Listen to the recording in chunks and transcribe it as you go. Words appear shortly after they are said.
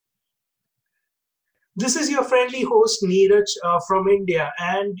This is your friendly host Neeraj from India,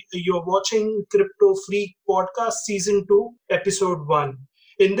 and you're watching Crypto Freak Podcast Season 2, Episode 1.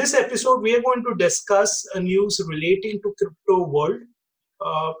 In this episode, we are going to discuss news relating to crypto world.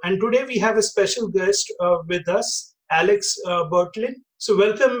 And today we have a special guest with us, Alex Bertlin. So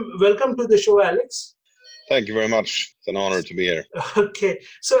welcome to the show, Alex. Thank you very much. It's an honor to be here. Okay,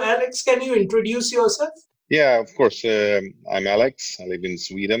 so Alex, can you introduce yourself? Yeah, of course. I'm Alex. I live in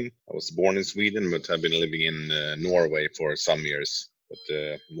Sweden. I was born in Sweden, but I've been living in Norway for some years.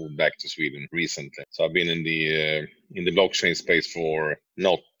 But moved back to Sweden recently. So I've been in the blockchain space for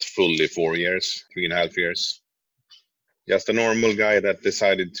not fully 4 years, 3.5 years. Just a normal guy that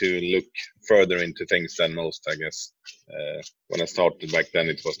decided to look further into things than most, I guess. When I started back then,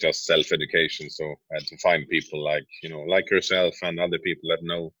 it was just self-education. So I had to find people like yourself and other people that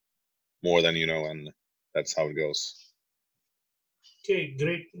know more than you know, and that's how it goes. Okay,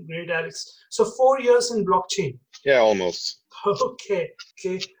 great, Alex. So 4 years in blockchain. Yeah, almost. Okay.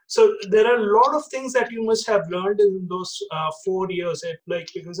 So there are a lot of things that you must have learned in those 4 years, like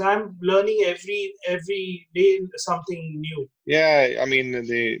because I'm learning every day something new. Yeah, I mean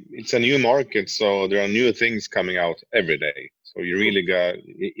it's a new market, so there are new things coming out every day. So you really got,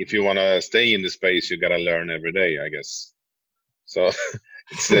 if you want to stay in the space, you got to learn every day, I guess. So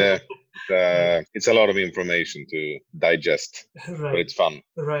it's a lot of information to digest, Right. but it's fun.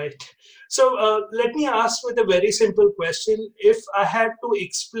 Right. So let me ask with a very simple question. If I had to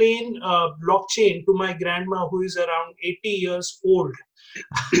explain blockchain to my grandma who is around 80 years old,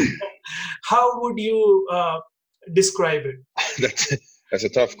 how would you describe it? That's a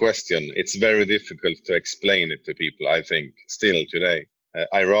tough question. It's very difficult to explain it to people, I think, still today.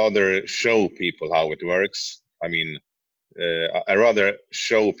 I rather show people how it works. I mean, I rather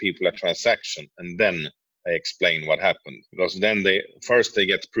show people a transaction and then I explain what happened, because then they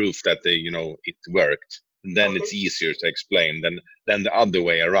get proof that it worked. And then it's easier to explain than the other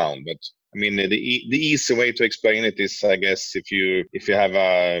way around. But I mean, the easy way to explain it is, I guess, if you have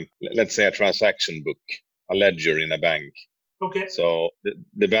let's say a transaction book, a ledger in a bank. Okay. So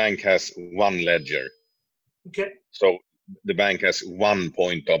the bank has one ledger. Okay. So the bank has one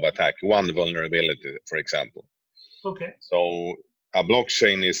point of attack, one vulnerability, for example. Okay. So a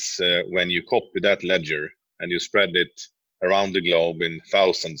blockchain is when you copy that ledger and you spread it around the globe in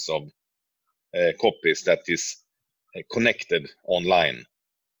thousands of copies that is connected online.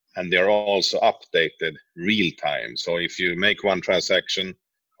 And they're also updated real time. So if you make one transaction,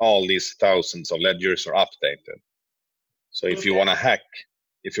 all these thousands of ledgers are updated. So if you want to hack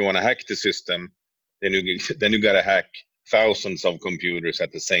the system, then you got to hack thousands of computers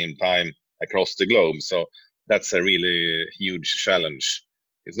at the same time across the globe. So that's a really huge challenge.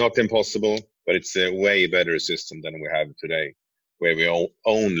 It's not impossible, but it's a way better system than we have today, where we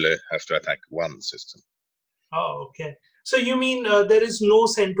only have to attack one system. Oh, okay. So you mean there is no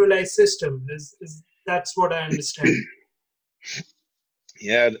centralized system? That's what I understand.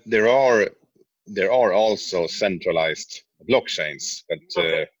 Yeah, there are also centralized blockchains, but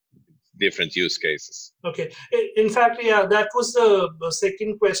different use cases. Okay. In fact, yeah, that was the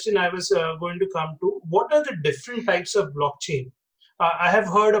second question I was going to come to. What are the different types of blockchain? I have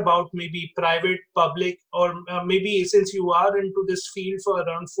heard about maybe private, public, or maybe since you are into this field for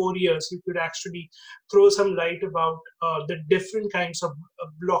around 4 years, you could actually throw some light about the different kinds of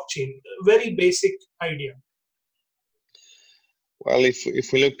blockchain. Very basic idea. Well,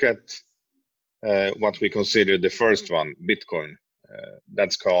 if we look at what we consider the first one, Bitcoin,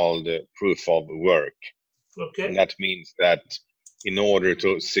 that's called proof of work. Okay. And that means that in order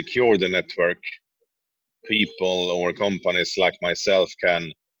to secure the network, people or companies like myself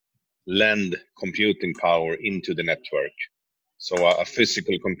can lend computing power into the network. So a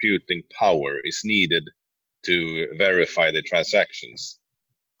physical computing power is needed to verify the transactions.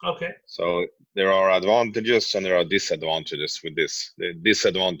 Okay. So there are advantages and there are disadvantages with this. The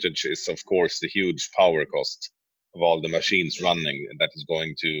disadvantage is, of course, the huge power cost of all the machines running that is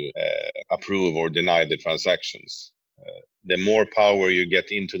going to approve or deny the transactions. The more power you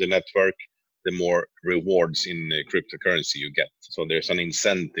get into the network, the more rewards in cryptocurrency you get. So there's an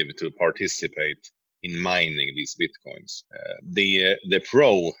incentive to participate in mining these bitcoins. The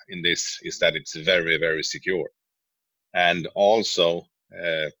pro in this is that it's very, very secure. And also,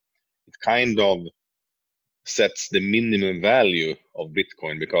 it kind of sets the minimum value of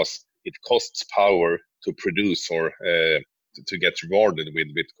Bitcoin because it costs power to produce or to get rewarded with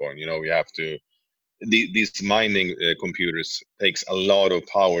Bitcoin. You have to, these mining computers takes a lot of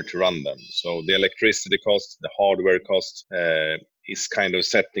power to run them. So the electricity cost, the hardware cost is kind of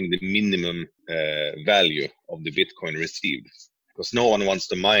setting the minimum value of the Bitcoin received. because no one wants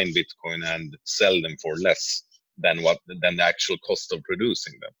to mine Bitcoin and sell them for less than the actual cost of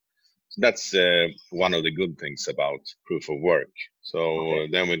producing them. So that's one of the good things about proof of work. So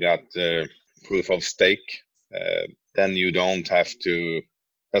then we got proof of stake. Then you don't have to.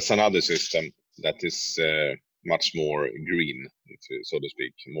 That's another system that is much more green, so to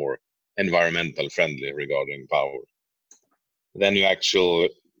speak, more environmental friendly regarding power. Then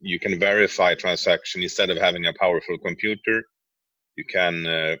you can verify transaction instead of having a powerful computer. You can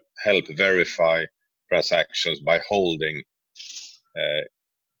help verify transactions by holding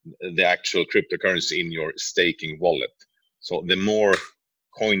the actual cryptocurrency in your staking wallet. So the more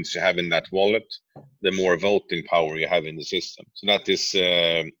coins you have in that wallet, the more voting power you have in the system. So that is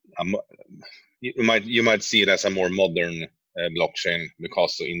you might see it as a more modern blockchain,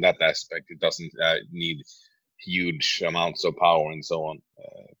 because in that aspect it doesn't need huge amounts of power and so on.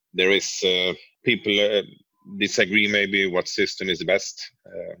 There is people disagree maybe what system is the best.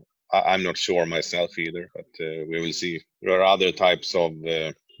 I'm not sure myself either, but we will see. There are other types of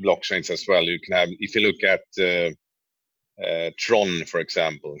blockchains as well. You can have, if you look at Tron, for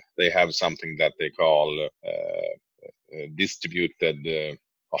example, they have something that they call distributed.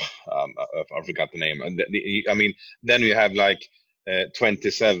 I forgot the name. I mean, then you have like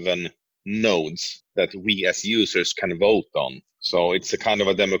 27 nodes that we as users can vote on. So it's a kind of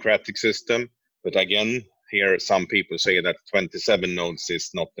a democratic system. But again, here some people say that 27 nodes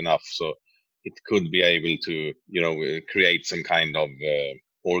is not enough. So it could be able to, create some kind of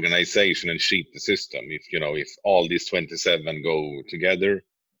organization and cheat the system. If all these 27 go together,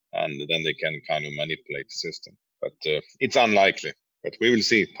 and then they can kind of manipulate the system. But it's unlikely. But we will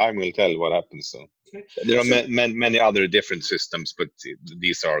see. Time will tell what happens. So there are many other different systems, but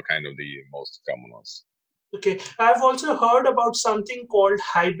these are kind of the most common ones. Okay, I've also heard about something called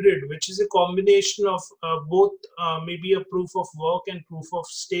hybrid, which is a combination of both maybe a proof of work and proof of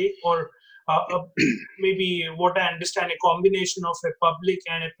stake, or maybe what I understand, a combination of a public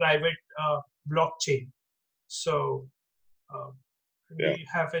and a private blockchain. So do you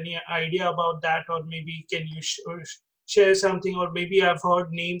have any idea about that, or maybe can you share something? Or maybe I've heard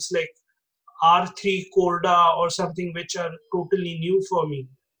names like R3 Corda or something, which are totally new for me.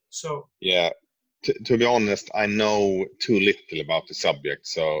 So yeah. To be honest, I know too little about the subject,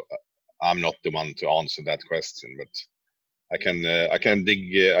 so I'm not the one to answer that question. But I can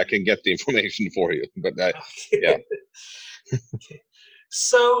get the information for you. But yeah. Okay.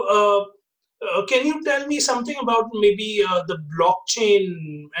 So, can you tell me something about maybe the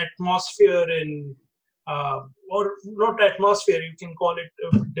blockchain atmosphere or not atmosphere? You can call it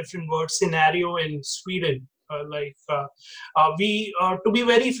a different word. Scenario in Sweden. To be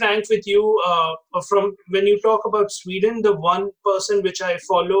very frank with you, from when you talk about Sweden, the one person which I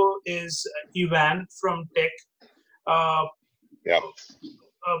follow is Ivan from Tech.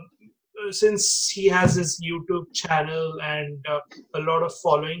 Since he has his YouTube channel and a lot of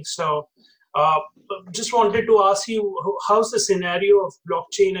following, so just wanted to ask you, how's the scenario of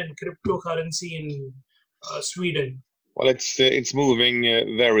blockchain and cryptocurrency in Sweden? Well, it's moving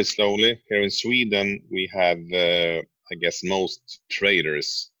very slowly. Here in Sweden, we have, I guess, most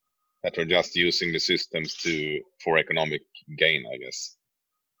traders that are just using the systems for economic gain, I guess.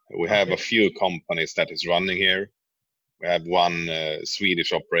 We have a few companies that is running here. We have one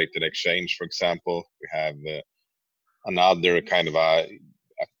Swedish operated exchange, for example. We have another kind of a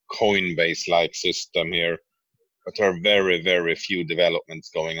Coinbase-like system here, but there are very, very few developments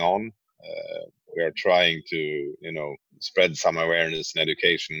going on. We are trying to, spread some awareness and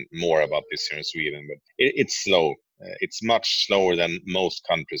education more about this here in Sweden, but it's slow. It's much slower than most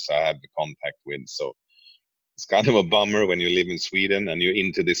countries I have contact with. So it's kind of a bummer when you live in Sweden and you're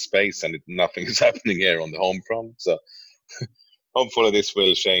into this space and nothing is happening here on the home front. So hopefully this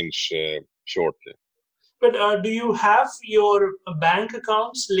will change shortly. But do you have your bank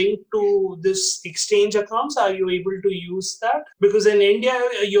accounts linked to this exchange accounts? Are you able to use that? Because in India,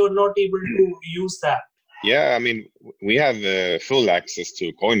 you're not able to use that. Yeah, I mean, we have full access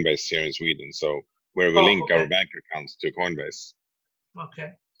to Coinbase here in Sweden, so where we link our bank accounts to Coinbase.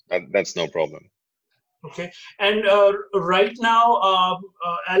 Okay. That's no problem. Okay. And right now,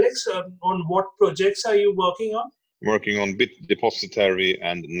 Alex, on what projects are you working on? Working on Bit Depository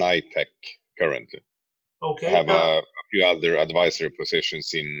and NITech currently. Okay. I have a few other advisory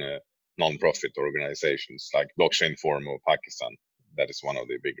positions in non-profit organizations like Blockchain Forum of Pakistan. That is one of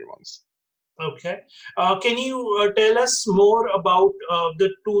the bigger ones. Okay. Can you tell us more about the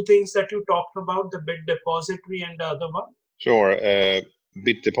two things that you talked about, the Bit Depository and the other one? Sure.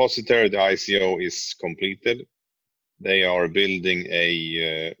 Bit Depository, the ICO is completed. They are building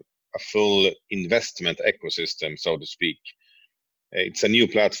a full investment ecosystem, so to speak. It's a new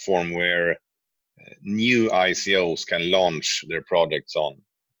platform where new ICOs can launch their projects on.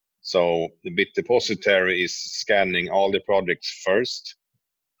 So the Bit Depository is scanning all the projects first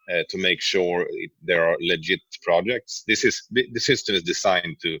to make sure there are legit projects. The system is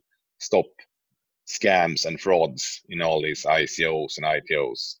designed to stop scams and frauds in all these ICOs and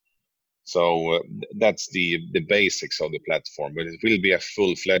IPOs. So that's the basics of the platform, but it will be a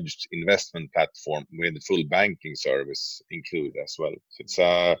full-fledged investment platform with full banking service included as well.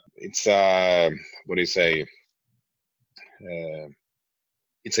 So it's what do you say?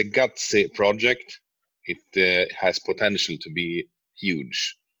 It's a gutsy project. It has potential to be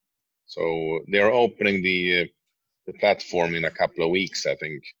huge. So they are opening the platform in a couple of weeks, I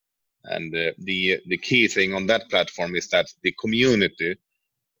think. And the key thing on that platform is that the community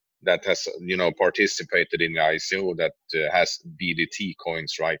that has participated in the ICO that has BDT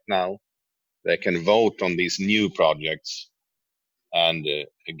coins right now, they can vote on these new projects and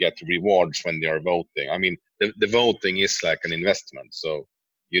get rewards when they are voting. I mean, the voting is like an investment, so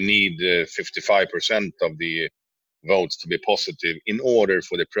you need 55% of the votes to be positive in order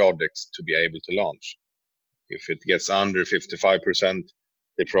for the projects to be able to launch. If it gets under 55%,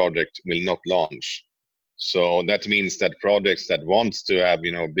 the project will not launch. So that means that projects that want to have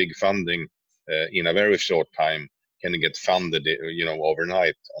big funding in a very short time can get funded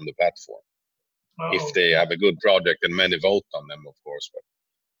overnight on the platform. If they have a good project and many vote on them, of course. But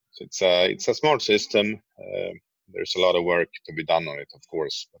so it's a smart system. There's a lot of work to be done on it, of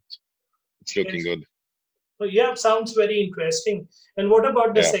course, but it's looking good. Oh, yeah, sounds very interesting. And what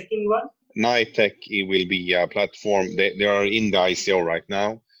about the second one? NITEC will be a platform. They are in the ICO right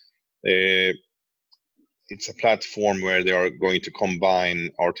now. It's a platform where they are going to combine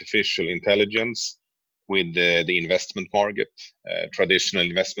artificial intelligence with the investment market, traditional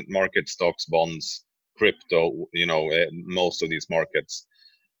investment market, stocks, bonds, crypto, most of these markets.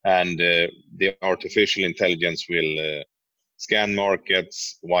 And the artificial intelligence will scan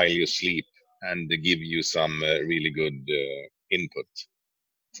markets while you sleep and give you some really good input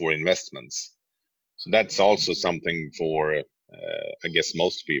for investments. So that's also something for, I guess,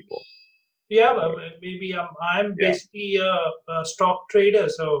 most people. Yeah, maybe I'm basically a stock trader,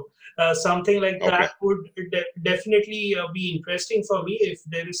 so something like that would definitely be interesting for me if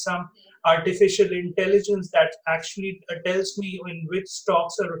there is some artificial intelligence that actually tells me in which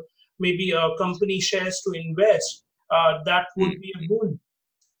stocks or maybe company shares to invest. That would be a boon.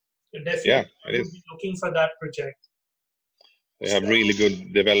 Definitely, I would be looking for that project. They have really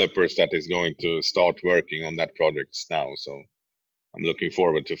good developers that is going to start working on that project now, so I'm looking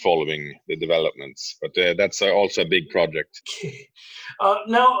forward to following the developments, but that's also a big project.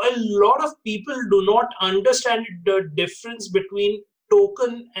 Now, a lot of people do not understand the difference between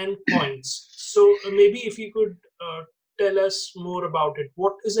token and coins. So maybe if you could tell us more about it.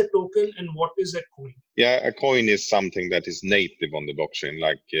 What is a token and what is a coin? Yeah, a coin is something that is native on the blockchain,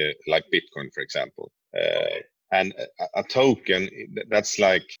 like Bitcoin, for example. And a token, that's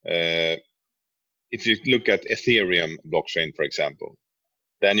like... if you look at Ethereum blockchain, for example,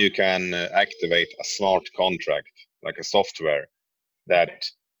 then you can activate a smart contract, like a software, that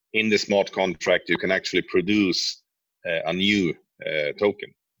in the smart contract, you can actually produce a new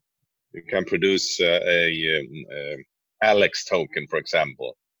token. You can produce a Alex token, for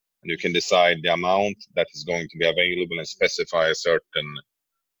example, and you can decide the amount that is going to be available and specify a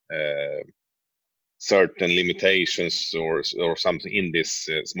certain limitations or something in this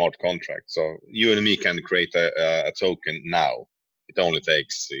smart contract. So you and me can create a token now. It only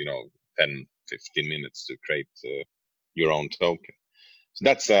takes 10, 15 minutes to create your own token. So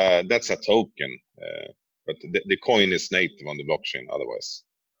that's a token, but the coin is native on the blockchain otherwise.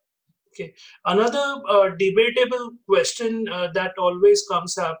 Okay. Another debatable question that always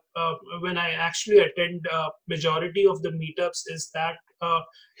comes up when I actually attend majority of the meetups is that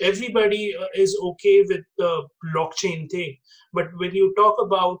everybody is okay with the blockchain thing. But when you talk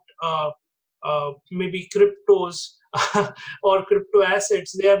about maybe cryptos or crypto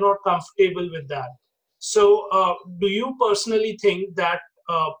assets, they are not comfortable with that. So do you personally think that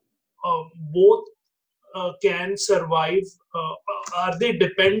both can survive? Are they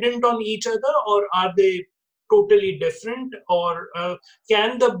dependent on each other, or are they totally different? Or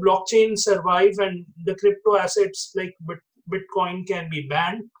can the blockchain survive and the crypto assets like Bitcoin can be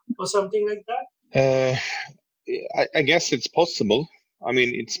banned or something like that? I guess it's possible. I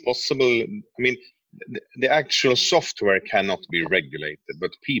mean, it's possible. I mean, the actual software cannot be regulated,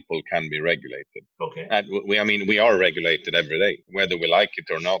 but people can be regulated. Okay. And we are regulated every day, whether we like it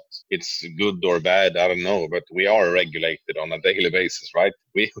or not. It's good or bad, I don't know, but we are regulated on a daily basis, right?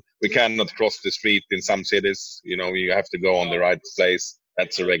 We cannot cross the street in some cities. You have to go on the right place.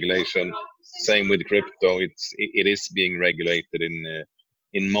 That's a regulation. Same with crypto. It is being regulated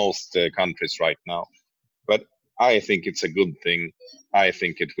in most countries right now. But I think it's a good thing. I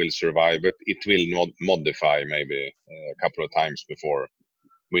think it will survive, but it will not modify maybe a couple of times before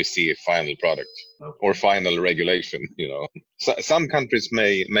we see a final product or final regulation. Some countries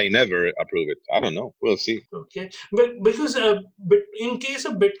may never approve it. I don't know. We'll see. Okay, but because in case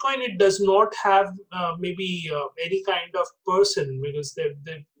of Bitcoin, it does not have maybe any kind of person, because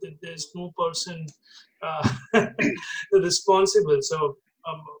there's no person responsible.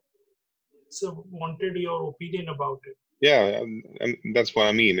 So wanted your opinion about it. Yeah, and that's what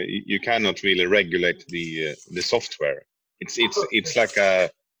I mean. You cannot really regulate the software. It's like a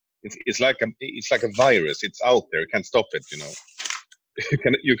virus. It's out there. You can't stop it.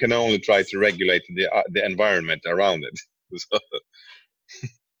 You can only try to regulate the environment around it. So.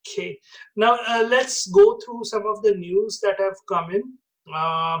 Okay. Now let's go through some of the news that have come in.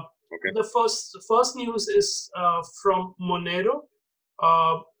 Okay. The first news is from Monero.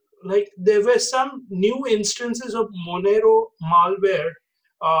 Like there were some new instances of Monero malware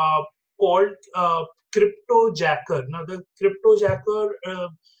called CryptoJacker. Now the CryptoJacker,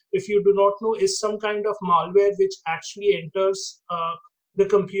 if you do not know, is some kind of malware which actually enters the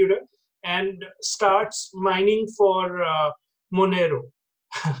computer and starts mining for Monero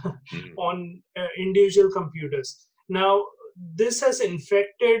on individual computers. Now this has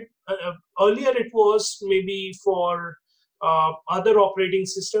infected. Earlier it was maybe for other operating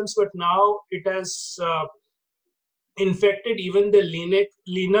systems, but now it has infected even the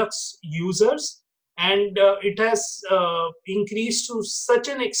Linux users, and it has increased to such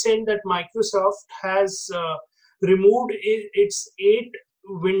an extent that Microsoft has removed its 8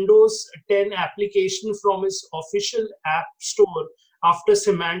 Windows 10 application from its official app store after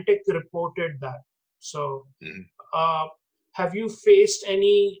Symantec reported that. So have you faced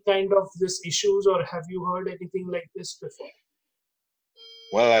any kind of this issues, or have you heard anything like this before?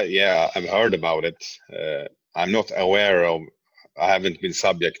 Well, yeah, I've heard about it. I'm not aware of. I haven't been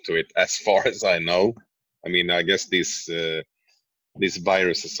subject to it as far as I know. I mean, I guess these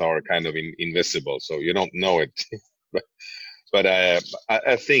viruses are kind of invisible, so you don't know it. But I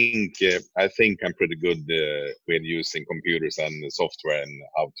think I'm pretty good with using computers and software and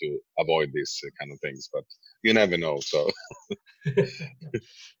how to avoid these kind of things. But you never know. So.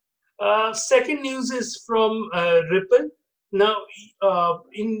 Second news is from Ripple. Now,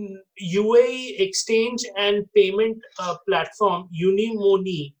 in UAE exchange and payment platform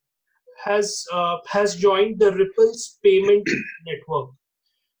Unimoni has joined the Ripple's payment network.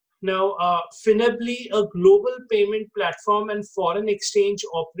 Now, Finably, a global payment platform and foreign exchange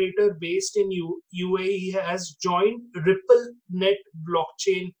operator based in UAE, has joined RippleNet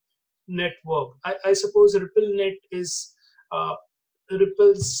blockchain network. I suppose RippleNet is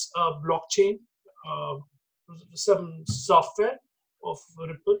Ripple's blockchain, some software of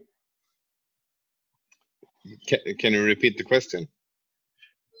Ripple. Can you repeat the question?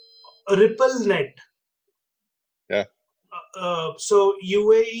 RippleNet. Yeah. So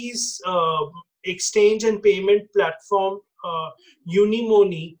UAE's exchange and payment platform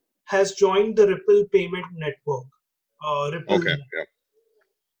Unimoni has joined the Ripple payment network. RippleNet. Okay. Yeah.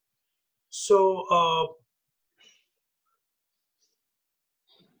 So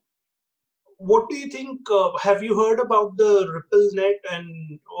what do you think? Have you heard about the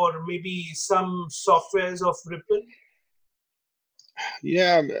RippleNet or maybe some softwares of Ripple?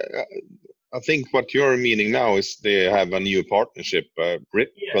 Yeah, I think what you're meaning now is they have a new partnership.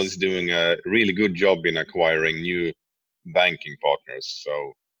 Ripple is doing a really good job in acquiring new banking partners.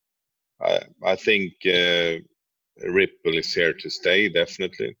 So I think Ripple is here to stay,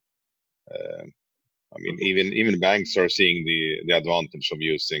 definitely. I mean, even banks are seeing the advantage of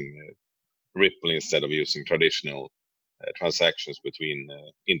using Ripple instead of using traditional transactions between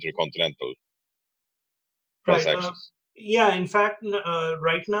intercontinental transactions. Yeah, in fact,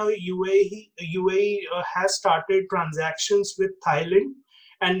 right now UAE has started transactions with Thailand,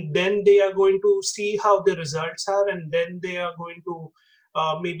 and then they are going to see how the results are, and then they are going to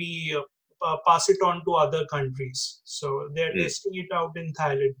maybe pass it on to other countries. So they're testing it out in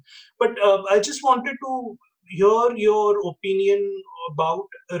Thailand. But I just wanted to hear your opinion about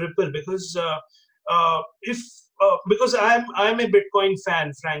Ripple, because if because I'm a Bitcoin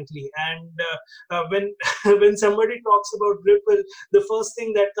fan, frankly, and when when somebody talks about Ripple, the first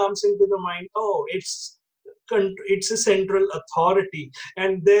thing that comes into the mind, oh, it's a central authority,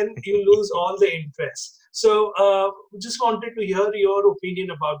 and then you lose all the interest. So, just wanted to hear your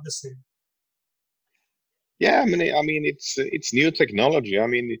opinion about the same. Yeah, I mean, it's new technology. I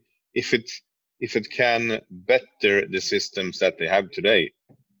mean, if it can better the systems that they have today,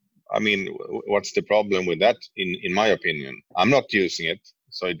 I mean, what's the problem with that? In my opinion, I'm not using it,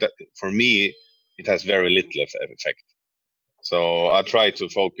 so for me, it has very little effect. So I try to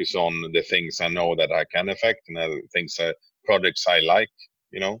focus on the things I know that I can affect, and things, projects I like,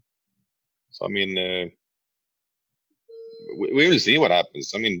 you know. So I mean, we will see what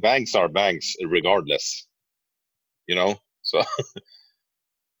happens. I mean, banks are banks regardless, you know. So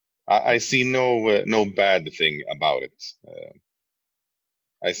I see no bad thing about it.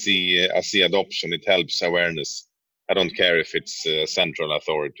 I see adoption. It helps awareness. I don't care if it's a central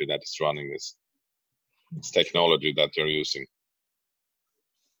authority that is running this. It's technology that you're using.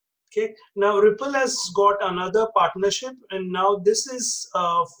 Okay, now Ripple has got another partnership, and now this is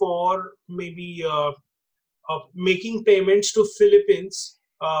for maybe making payments to Philippines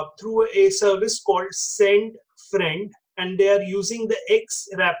through a service called Send Friend, and they are using the X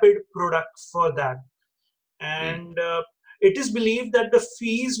Rapid product for that. And it is believed that the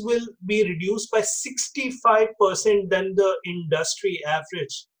fees will be reduced by 65% than the industry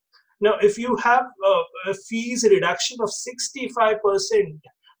average. Now, if you have a fees reduction of 65%,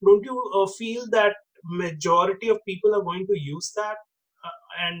 don't you feel that majority of people are going to use that?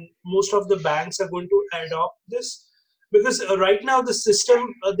 And most of the banks are going to adopt this? Because right now the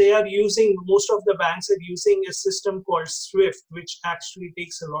system they are using, most of the banks are using a system called Swift, which actually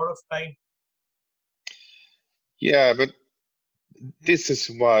takes a lot of time. Yeah, but this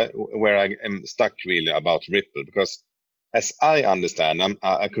is where I am stuck really about Ripple, because as I understand,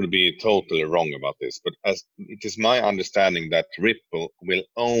 I could be totally wrong about this, but as it is my understanding that Ripple will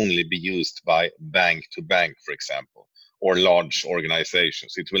only be used by bank to bank, for example, or large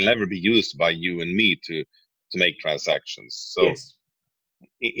organizations. It will never be used by you and me to make transactions. So Yes.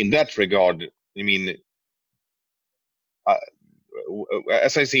 in that regard, I mean, uh,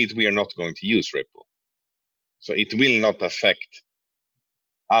 as I see it, we are not going to use Ripple, so it will not affect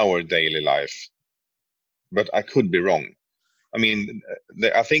our daily life. But I could be wrong. I mean,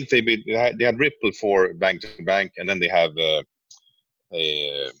 I think they had Ripple for bank to bank, and then they have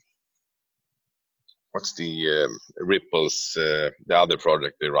what's the Ripple's the other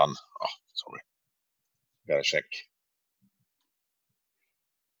project they run. Oh, sorry, gotta check.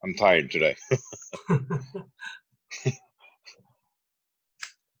 I'm tired today.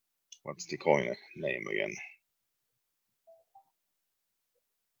 What's the coin name again?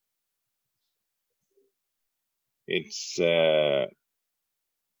 It's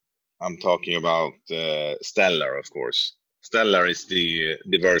I'm talking about Stellar, of course. Stellar is the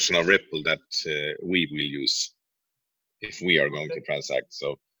version of Ripple that we will use if we are going to transact.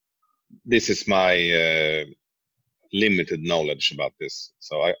 So this is my limited knowledge about this.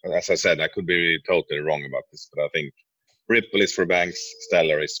 So as I said, I could be totally wrong about this, but I think Ripple is for banks,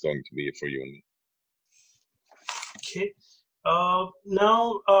 Stellar is going to be for you and me. Okay.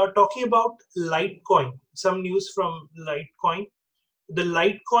 Now, talking about Litecoin, some news from Litecoin. The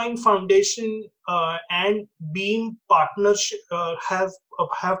Litecoin Foundation and Beam partnership have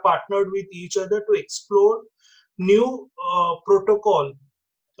partnered with each other to explore new protocol,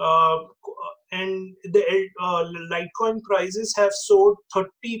 and the Litecoin prices have soared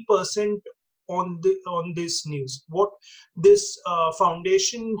 30% on this news. What this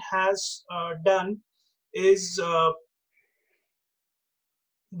foundation has done is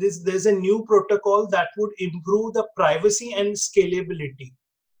there's a new protocol that would improve the privacy and scalability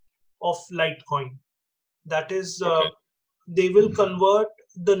of Litecoin. That is, they will convert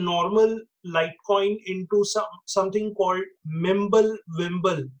the normal Litecoin into something called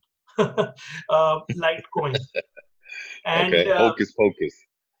Mimblewimble Litecoin. And okay, hocus pocus.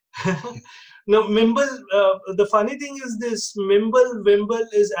 Now, the funny thing is this Mimblewimble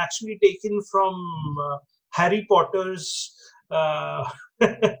is actually taken from Harry Potter's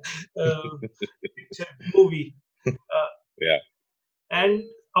movie. Yeah. And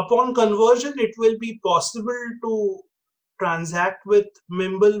upon conversion, it will be possible to transact with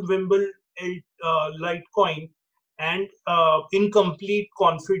Mimblewimble Litecoin and in complete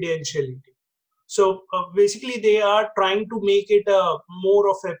confidentiality. So basically, they are trying to make it more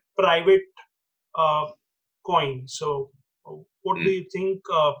of a private coin. So, what do you think?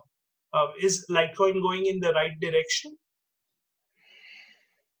 Is Litecoin going in the right direction?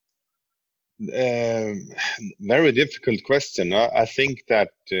 Very difficult question. I think that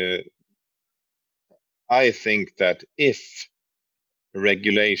if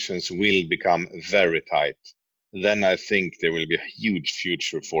regulations will become very tight, then I think there will be a huge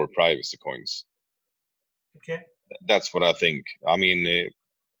future for privacy coins. Okay. That's what I think. I mean,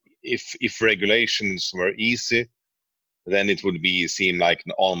 if regulations were easy, then it would seem like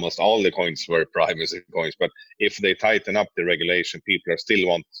almost all the coins were privacy coins. But if they tighten up the regulation, people are still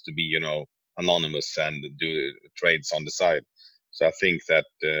want to be, anonymous and do trades on the side. So I think that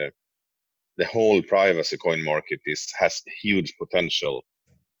the whole privacy coin market has huge potential.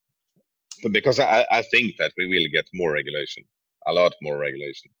 But because I think that we will get more regulation, a lot more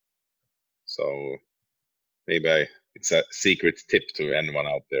regulation. So maybe it's a secret tip to anyone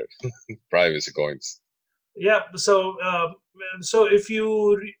out there: privacy coins. Yeah. So if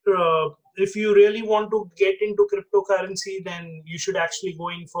you really want to get into cryptocurrency, then you should actually go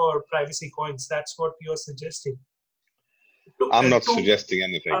in for privacy coins. That's what you're suggesting. I'm not suggesting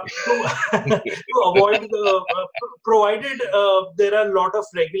anything. To avoid provided there are a lot of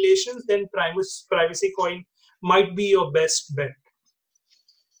regulations, then privacy coin might be your best bet.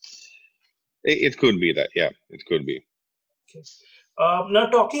 It could be that, yeah, it could be. Okay. Now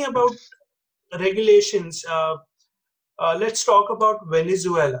talking about regulations, let's talk about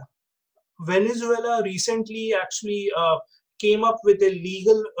Venezuela. Venezuela recently actually came up with a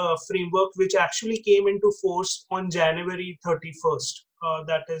legal framework which actually came into force on January 31st.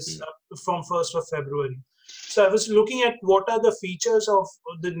 That is from 1st of February. So I was looking at what are the features of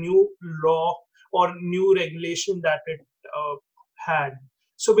the new law or new regulation that it had.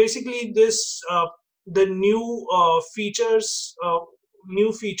 So basically, the new features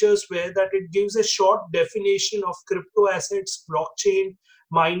were that it gives a short definition of crypto assets, blockchain,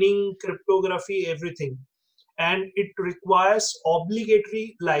 mining, cryptography, everything. And it requires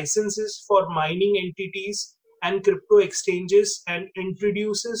obligatory licenses for mining entities and crypto exchanges, and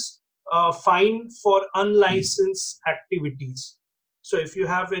introduces a fine for unlicensed activities. So if you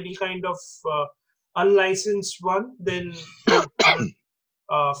have any kind of unlicensed one, then you have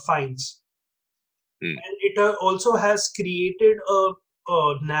fines. And it also has created a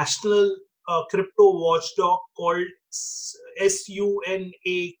national crypto watchdog called SUNA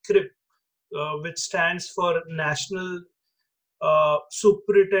Crypt, which stands for National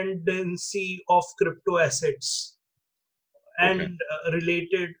Superintendency of Crypto Assets and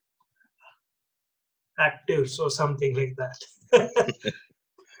related actives, or something like that.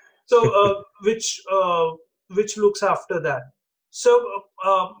 So, which looks after that. So,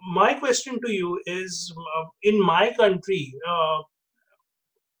 my question to you is: in my country,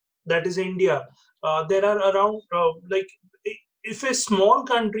 that is India, there are around if a small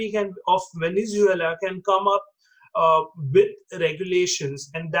country of Venezuela can come up with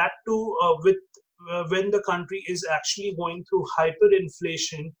regulations, and that too with when the country is actually going through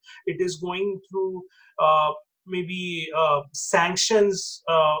hyperinflation, it is going through maybe sanctions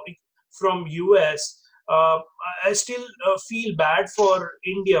from US. I still feel bad for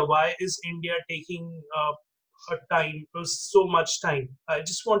India. Why is India taking so much time? I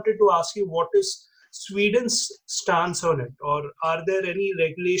just wanted to ask you, what is Sweden's stance on it, or are there any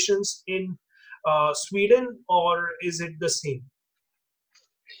regulations in Sweden, or is it the same?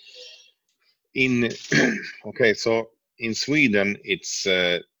 So in Sweden, it's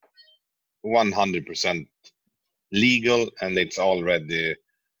 100% legal and it's already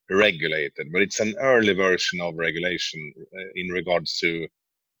regulated, but it's an early version of regulation in regards to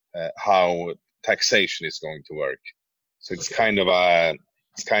how taxation is going to work. So it's kind of a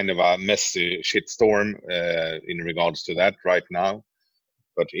messy shitstorm in regards to that right now,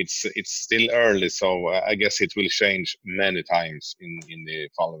 but it's still early, so I guess it will change many times in the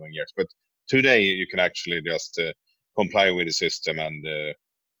following years. But today you can actually just comply with the system, and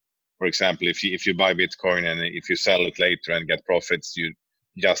for example, if you buy Bitcoin and if you sell it later and get profits, you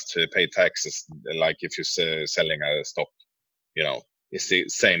just pay taxes like if you're selling a stock. It's the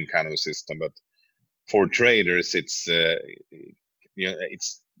same kind of system, but for traders, it's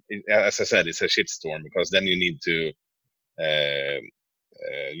as I said, it's a shitstorm, because then you need to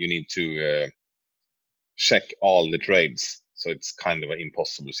check all the trades. So it's kind of an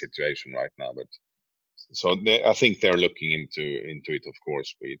impossible situation right now. But so I think they're looking into it, of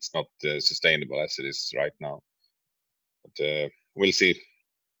course, but it's not sustainable as it is right now. But we'll see.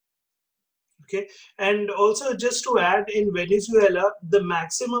 Okay, and also just to add, in Venezuela, the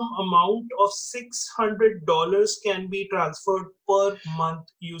maximum amount of $600 can be transferred per month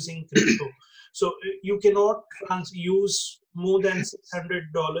using crypto. So you cannot use more than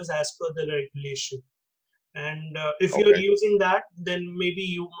 $600 as per the regulation. And if you're using that, then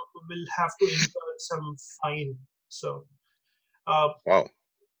maybe will have to incur some fine. So, Wow.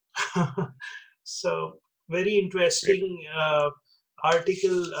 so very interesting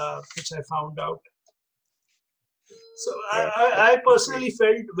article which I found out. So Yeah, I that's great. personally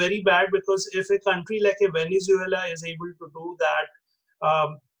felt very bad because if a country like a Venezuela is able to do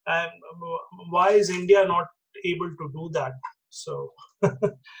that, and why is India not able to do that? So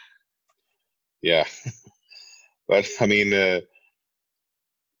Yeah, but I mean,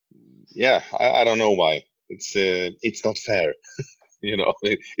 yeah, I don't know why. It's not fair.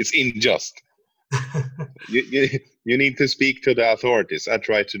 It's unjust. You need to speak to the authorities. I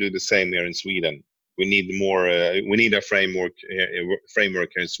try to do the same here in Sweden. We need more. We need a framework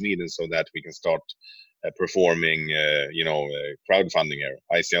here in Sweden so that we can start performing, crowdfunding here,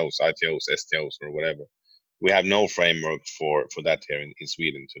 ICOs, ITOs, STOs, or whatever. We have no framework for that here in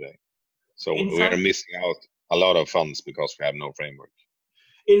Sweden today. So in we are fact, missing out a lot of funds because we have no framework.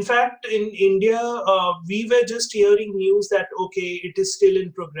 in India, we were just hearing news that okay, it is still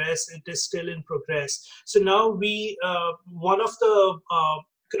in progress. It is still in progress. So now one of the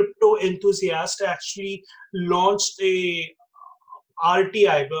crypto enthusiasts actually launched a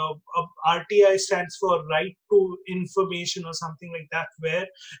RTI. RTI stands for Right to Information or something like that, where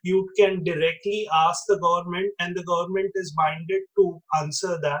you can directly ask the government, and the government is minded to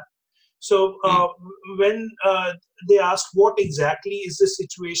answer that. So Mm. when they asked what exactly is the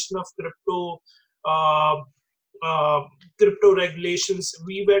situation of uh, uh, crypto regulations,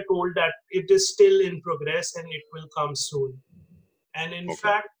 we were told that it is still in progress and it will come soon. And in Okay.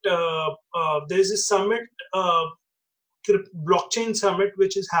 fact, there's a summit, blockchain summit,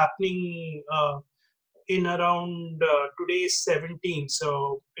 which is happening in around today is 17,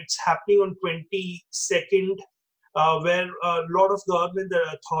 so it's happening on 22nd, where a lot of government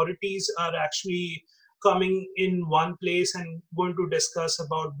authorities are actually coming in one place and going to discuss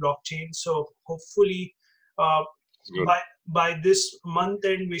about blockchain. So hopefully, uh, That's good. by by this month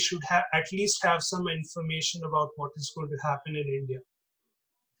end, we should have at least have some information about what is going to happen in India.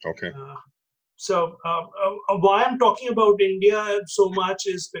 Okay. Uh, so why I'm talking about India so much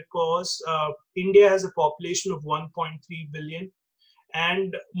is because India has a population of 1.3 billion,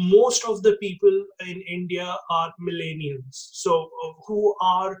 and most of the people in India are millennials. So who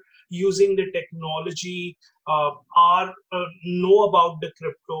are using the technology, are know about the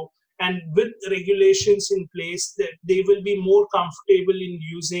crypto, and with regulations in place, that they will be more comfortable in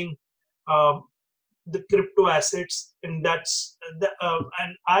using uh, the crypto assets. And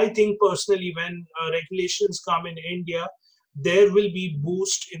and I think personally, when regulations come in India, there will be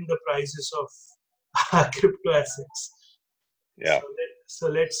boost in the prices of crypto assets. Yeah. So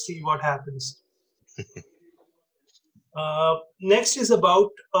let's see what happens. Next is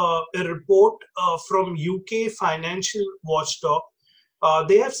about a report from UK financial watchdog.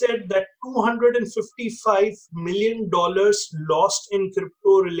 They have said that $255 million lost in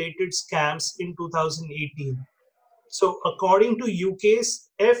crypto related scams in 2018. So, according to UK's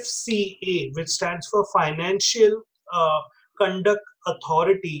FCA, which stands for Financial Conduct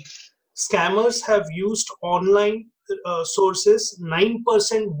Authority, scammers have used online sources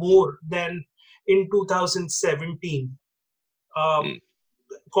 9% more than in 2017, um, Mm.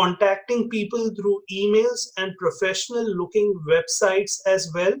 contacting people through emails and professional-looking websites, as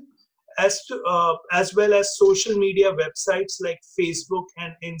well as social media websites like Facebook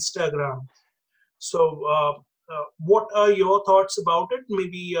and Instagram. So, what are your thoughts about it?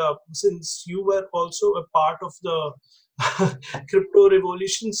 Maybe since you were also a part of the crypto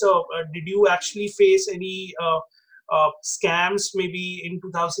revolution, so did you actually face any scams maybe in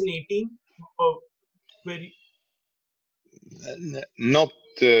 2018? Uh, very Not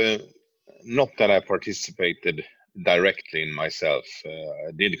uh, not that I participated directly in myself.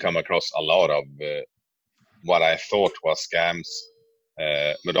 I did come across a lot of what I thought was scams,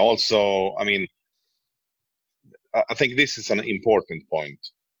 but also, I mean, I think this is an important point.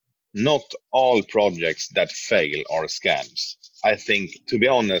 Not all projects that fail are scams. I think, to be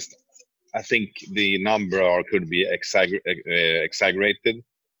honest, I think the number are could be exaggerated.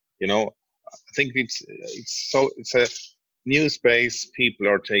 You know, I think it's a new space. People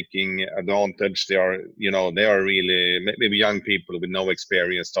are taking advantage. They are really maybe young people with no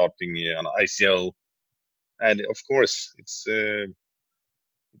experience starting an ICO, and of course it's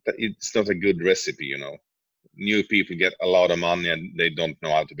not a good recipe. New people get a lot of money and they don't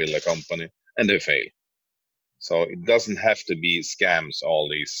know how to build a company and they fail. So it doesn't have to be scams. All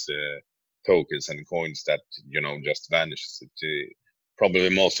these tokens and coins that just vanishes. Probably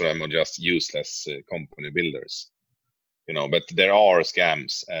most of them are just useless company builders. But there are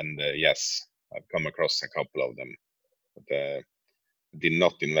scams, and yes, I've come across a couple of them. But did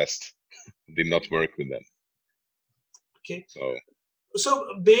not invest, did not work with them. Okay. So So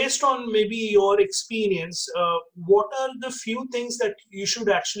based on maybe your experience, what are the few things that you should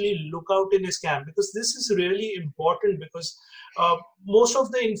actually look out in a scam? Because this is really important, because most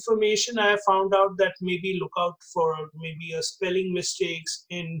of the information I have found out that maybe look out for maybe a spelling mistakes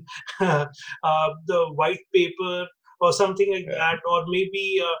in the white paper or something like yeah, that, or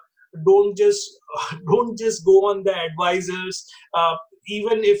maybe don't just don't just go on the advisors.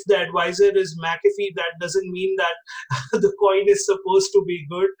 Even if the advisor is McAfee, that doesn't mean that the coin is supposed to be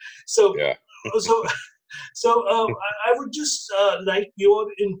good. So, yeah. so, I would just like your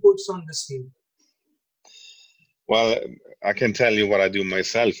inputs on the same. Well, I can tell you what I do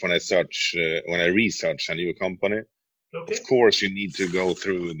myself when I search, when I research a new company. Okay. Of course, you need to go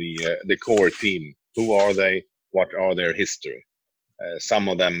through the core team. Who are they? What are their history? Some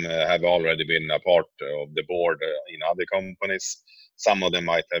of them have already been a part of the board in other companies. Some of them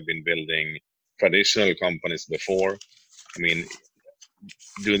might have been building traditional companies before. I mean,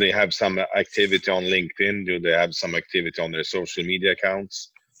 do they have some activity on LinkedIn? Do they have some activity on their social media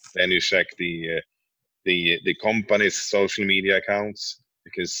accounts? Then you check the company's social media accounts.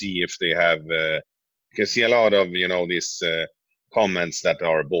 You can see if they have. You can see a lot of these comments that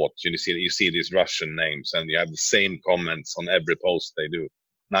are bought. You see these Russian names, and you have the same comments on every post they do.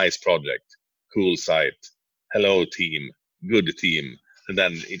 Nice project, cool site, hello team, good team, and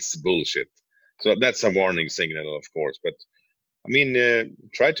then it's bullshit. So that's a warning signal, of course. But I mean,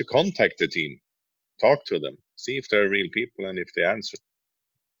 try to contact the team, talk to them, see if they're real people and if they answer.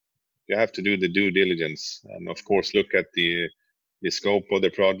 You have to do the due diligence, and of course, look at the scope of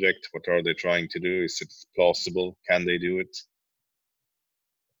the project. What are they trying to do? Is it plausible? Can they do it?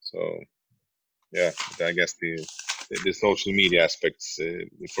 So, yeah, I guess the social media aspects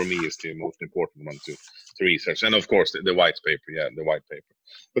for me is the most important one to research, and of course the white paper. Yeah, the white paper.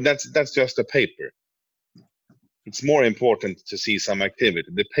 But that's just a paper. It's more important to see some activity.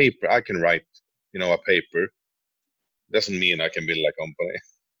 The paper, I can write, a paper, doesn't mean I can build a company.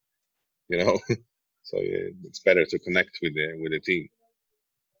 So it's better to connect with the team.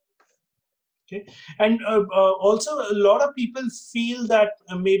 Okay. And also, a lot of people feel that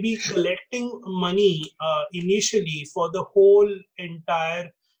maybe collecting money initially for the whole entire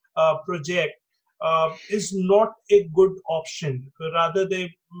project is not a good option. Rather,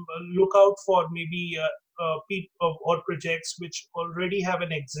 they look out for maybe people or projects which already have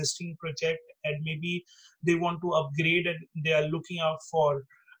an existing project, and maybe they want to upgrade and they are looking out for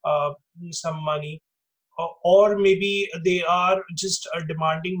some money, or maybe they are just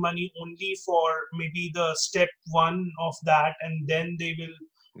demanding money only for maybe the step one of that, and then they will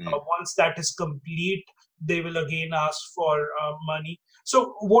once that is complete, they will again ask for money.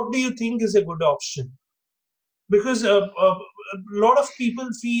 So what do you think is a good option? Because a lot of people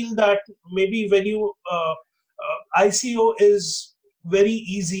feel that maybe when you ICO is very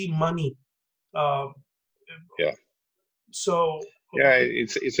easy money. uh, Yeah. so Yeah,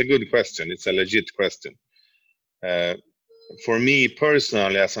 it's a good question. It's a legit question. For me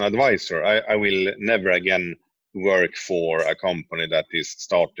personally, as an advisor, I will never again work for a company that is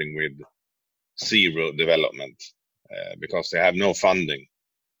starting with zero development because they have no funding.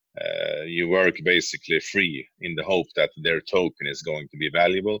 You work basically free in the hope that their token is going to be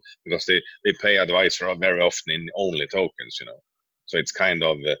valuable, because they pay advisor very often in only tokens. So it's kind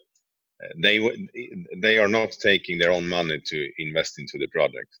of they are not taking their own money to invest into the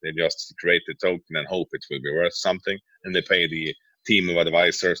project. They just create the token and hope it will be worth something, and they pay the team of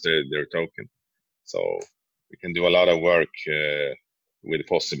advisors their token. So we can do a lot of work with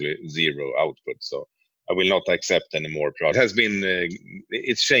possibly zero output. So I will not accept any more projects. It has been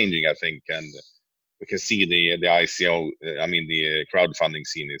it's changing, I think, and we can see the ICO. I mean, the crowdfunding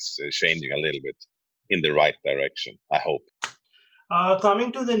scene is changing a little bit in the right direction, I hope.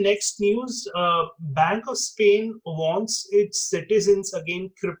 Coming to the next news, Bank of Spain wants its citizens again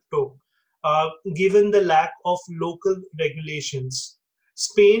crypto, given the lack of local regulations.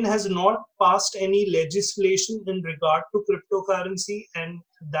 Spain has not passed any legislation in regard to cryptocurrency, and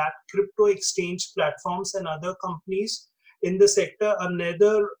that crypto exchange platforms and other companies in the sector are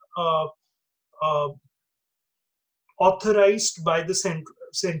neither uh, authorized by the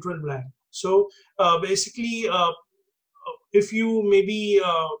central bank. So basically, if you maybe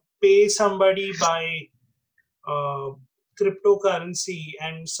pay somebody by uh, cryptocurrency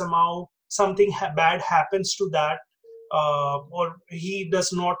and somehow something bad happens to that, or he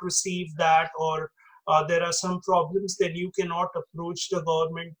does not receive that, or there are some problems, then you cannot approach the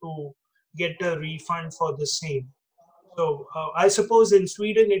government to get a refund for the same. So I suppose in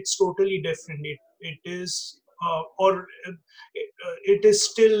Sweden it's totally different. It is or it is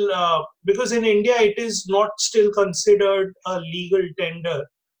still because in India it is not still considered a legal tender.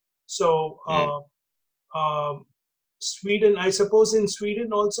 So Sweden, I suppose in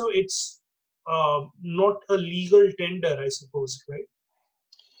Sweden also it's not a legal tender, I suppose, right?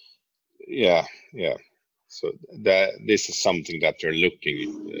 Yeah, yeah. So this is something that they're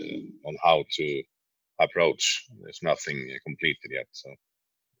looking on how to approach. There's nothing completed yet, so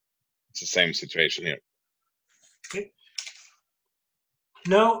it's the same situation here. Okay.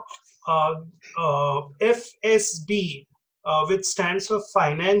 Now, FSB, which stands for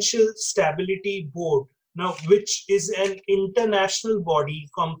Financial Stability Board, now which is an international body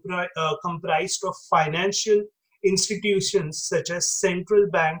comprised of financial institutions such as central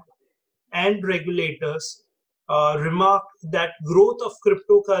bank and regulators, remarked that growth of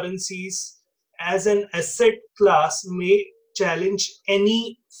cryptocurrencies as an asset class may challenge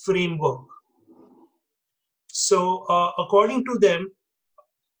any framework. So, according to them,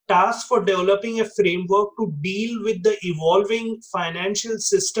 task for developing a framework to deal with the evolving financial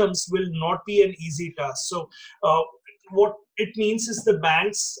systems will not be an easy task. So, what it means is the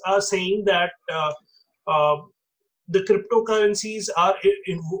banks are saying that uh, the cryptocurrencies are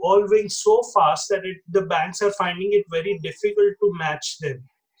evolving so fast that the banks are finding it very difficult to match them,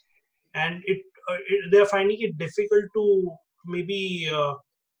 and they're finding it difficult to maybe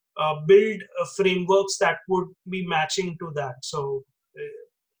build frameworks that would be matching to that. So.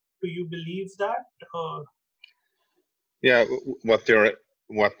 Do you believe that? Yeah, what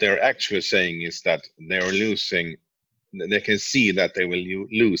they're actually saying is that they're losing. They can see that they will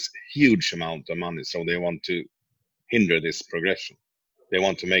lose huge amount of money, so they want to hinder this progression. They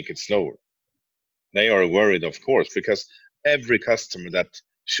want to make it slower. They are worried, of course, because every customer that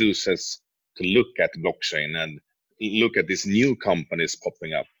chooses to look at blockchain and look at these new companies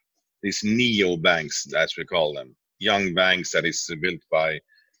popping up, these neo banks, as we call them, young banks that is built by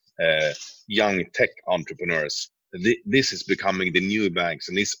young tech entrepreneurs. This is becoming the new banks,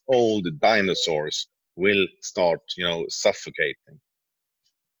 and these old dinosaurs will start, suffocating.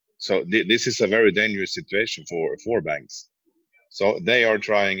 So this is a very dangerous situation for banks. So they are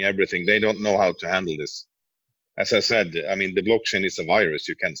trying everything. They don't know how to handle this. As I said, I mean, the blockchain is a virus.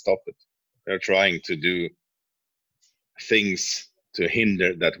 You can't stop it. They're trying to do things to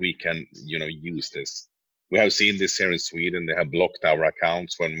hinder that we can, use this. We have seen this here in Sweden. They have blocked our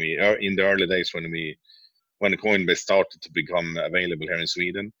accounts when we are in the early days when Coinbase started to become available here in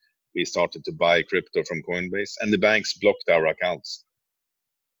Sweden. We started to buy crypto from Coinbase, and the banks blocked our accounts.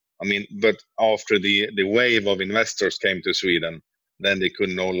 I mean, but after the wave of investors came to Sweden, then they could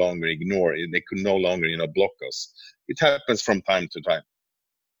no longer ignore it. They could no longer, block us. It happens from time to time.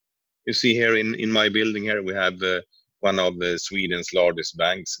 You see here in my building here, we have one of Sweden's largest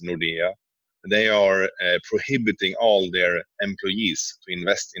banks, Nordea. They are prohibiting all their employees to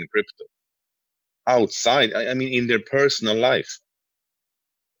invest in crypto outside. I mean, in their personal life,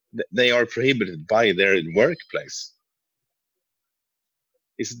 they are prohibited by their workplace.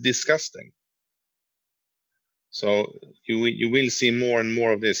 It's disgusting. So you will see more and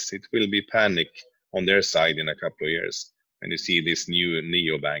more of this. It will be panic on their side in a couple of years, and you see these new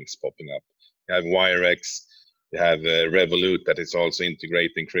neo banks popping up. You have Wirex, you have Revolut that is also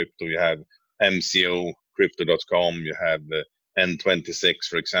integrating crypto. You have MCO, Crypto.com. You have N26,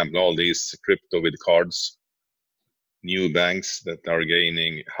 for example. All these crypto with cards. New banks that are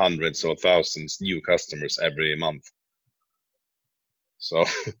gaining hundreds or thousands new customers every month. So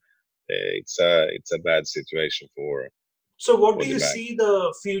it's a bad situation for. So, what do you see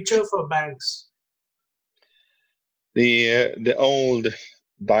the future for banks? The old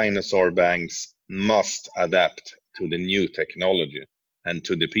dinosaur banks must adapt to the new technology and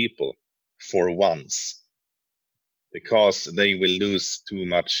to the people for once, because they will lose too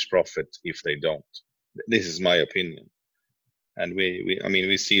much profit if they don't. This is my opinion, and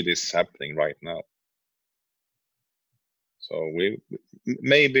we see this happening right now. So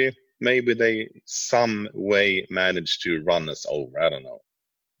maybe they some way manage to run us over. I don't know.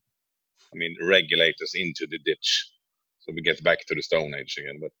 I mean, regulate us into the ditch, so we get back to the Stone Age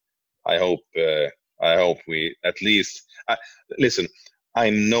again. But I hope we at least listen.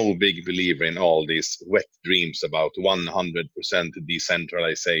 I'm no big believer in all these wet dreams about 100%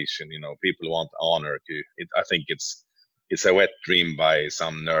 decentralization. People want anarchy. I think it's a wet dream by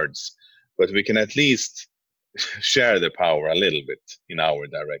some nerds. But we can at least share the power a little bit in our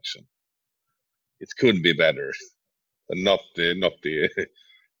direction. It could be better, but not the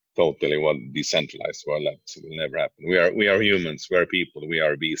totally decentralized world. That will never happen. We are humans. We are people. We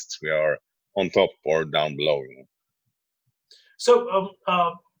are beasts. We are on top or down below. So,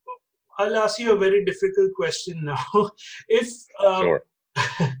 I'll ask you a very difficult question now. If Sure.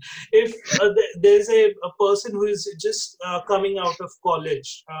 if there's a person who is just coming out of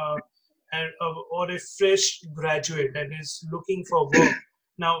college or a fresh graduate and is looking for work,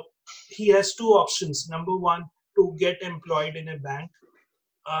 now he has two options. Number one, to get employed in a bank,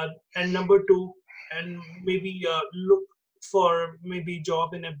 and number two, and maybe look for maybe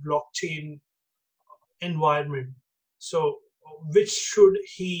job in a blockchain environment. So, which should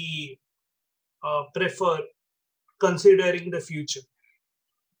he prefer considering the future?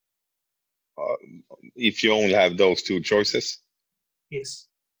 Uh, if you only have those two choices? Yes.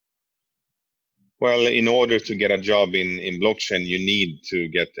 Well, in order to get a job in blockchain, you need to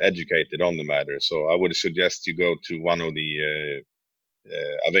get educated on the matter. So I would suggest you go to one of the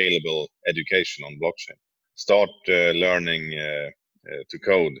available education on blockchain. Start learning to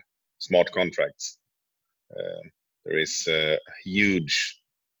code smart contracts. There is a huge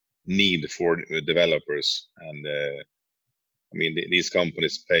need for developers, and I mean these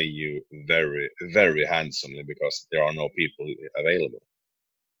companies pay you very, very handsomely because there are no people available.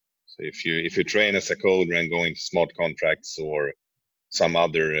 So if you train as a coder and go into smart contracts or some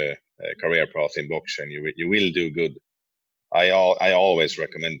other career path in blockchain, you will do good. I always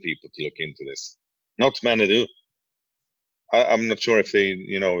recommend people to look into this. Not many do. I'm not sure if they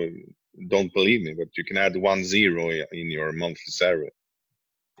don't believe me, but you can add 1 0 in your monthly salary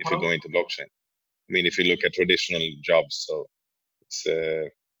if you Well, go into blockchain. I mean, if you look at traditional jobs, so it's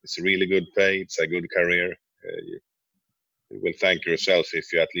a really good pay. It's a good career. You will thank yourself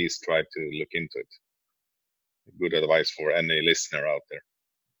if you at least try to look into it. Good advice for any listener out there.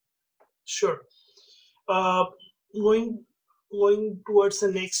 sure. Uh, going going towards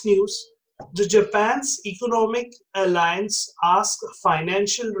the next news, the Japan's Economic Alliance asked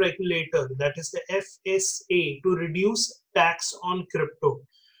financial regulator, that is the FSA, to reduce tax on crypto.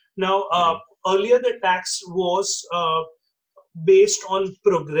 Now, earlier the tax was based on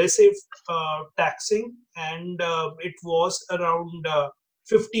progressive taxing, and it was around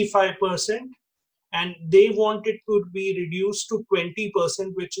 55%, and they want it to be reduced to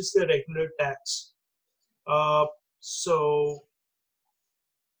 20%, which is the regular tax. Uh, so,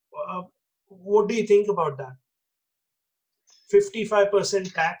 uh, what do you think about that?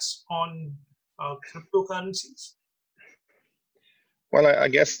 55% tax on cryptocurrencies? Well, I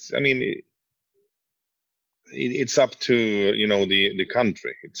guess, I mean, it's up to the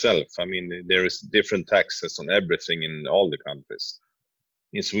country itself. I mean, there is different taxes on everything in all the countries.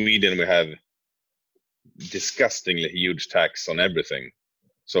 In Sweden, we have disgustingly huge tax on everything.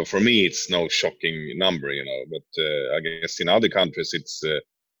 So for me, it's no shocking number, But I guess in other countries, it's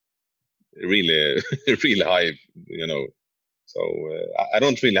really, really high, So I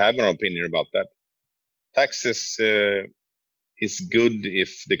don't really have an opinion about that. Taxes is good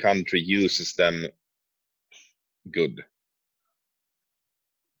if the country uses them good.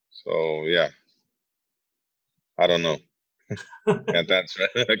 So yeah, I don't know. Can't answer.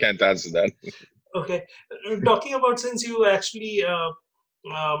 I can't answer that. Okay. Talking about, since you actually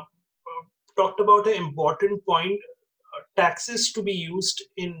talked about an important point, taxes to be used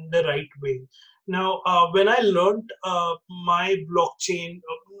in the right way. Now, when I learned my blockchain,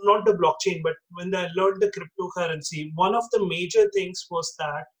 not the blockchain, but when I learned the cryptocurrency, one of the major things was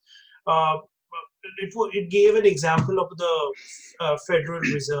that uh, it gave an example of the Federal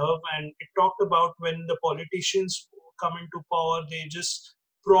Reserve, and it talked about when the politicians come into power, they just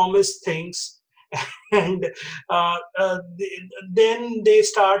promise things, and then they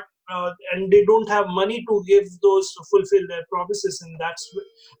start. And they don't have money to give those to fulfill their promises, and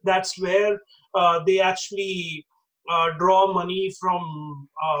that's where they actually draw money from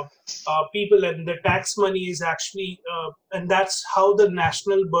people, and the tax money is actually, and that's how the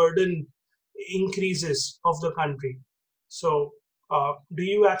national burden increases of the country. So, do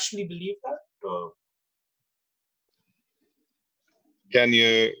you actually believe that? Can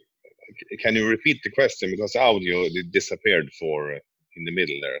you repeat the question, because audio disappeared for in the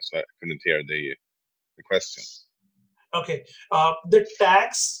middle there, so I couldn't hear the question. Okay, the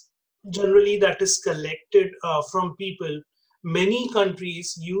tax generally that is collected from people, many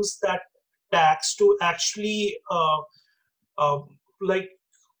countries use that tax to actually uh, like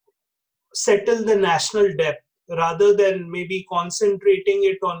settle the national debt rather than maybe concentrating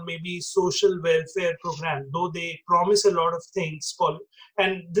it on maybe social welfare program, though they promise a lot of things.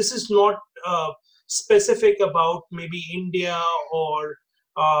 And this is not specific about maybe India or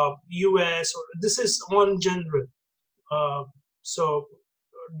US, or this is on general. uh, so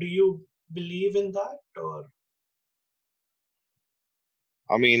do you believe in that, or?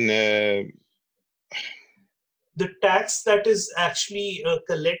 I mean, the tax that is actually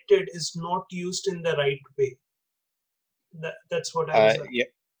collected is not used in the right way. That's what I was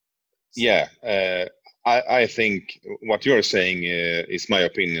Yeah. I think what you're saying is my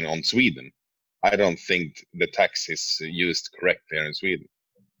opinion on Sweden. I don't think the tax is used correctly here in Sweden.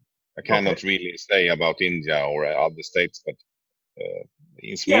 I cannot really say about India or other states, but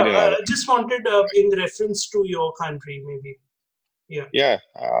in Sweden, I just wanted in reference to your country, maybe. Yeah.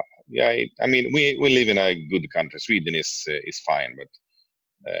 I mean, we live in a good country. Sweden is fine, but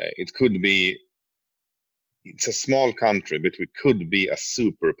it could be. It's a small country, but we could be a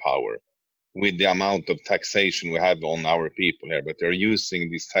superpower with the amount of taxation we have on our people here. But they're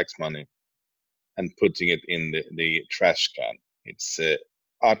using this tax money and putting it in the trash can. It's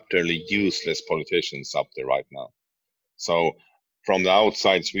utterly useless politicians up there right now. So from the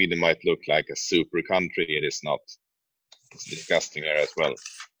outside, Sweden might look like a super country. It is not. It's disgusting there as well.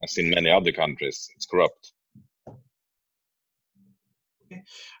 As in many other countries, it's corrupt.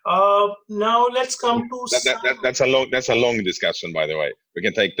 Now let's come to that's a long discussion, by the way. We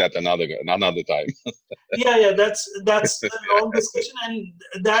can take that another time. yeah, that's a long discussion, and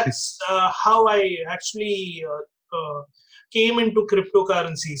that's how I actually came into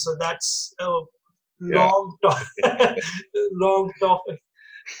cryptocurrency. So that's a long long topic.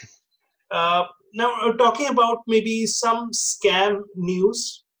 Now talking about maybe some scam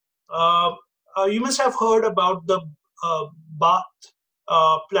news. You must have heard about the Bakkt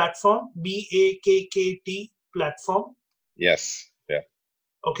platform, BAKKT platform. Yes. Yeah.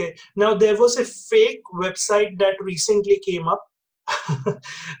 Okay. Now there was a fake website that recently came up,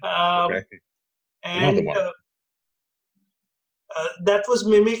 Okay. and that was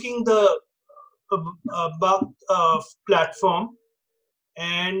mimicking the Bakkt platform,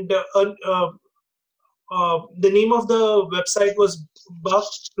 and the name of the website was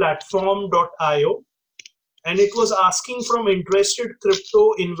BakktPlatform.io. And it was asking from interested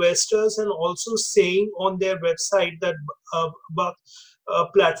crypto investors, and also saying on their website that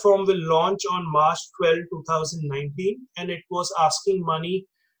platform will launch on March 12, 2019. And it was asking money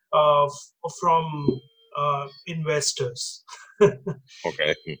from investors.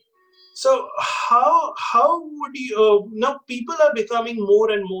 Okay. So how would you now people are becoming more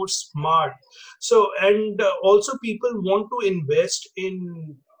and more smart. So and also people want to invest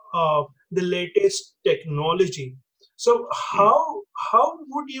in the latest technology. So how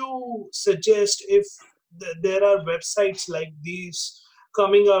would you suggest if there are websites like these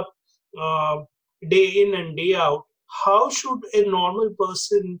coming up day in and day out? How should a normal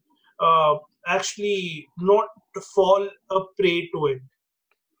person actually not fall a prey to it?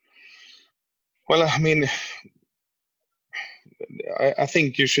 Well, I mean, I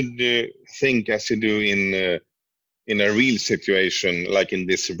think you should think as you do in a real situation, like in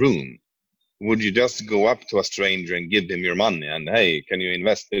this room. Would you just go up to a stranger and give them your money and, hey, can you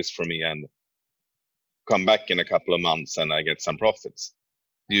invest this for me and come back in a couple of months and I get some profits?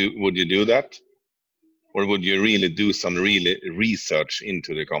 Would you do that? Or would you really do some really research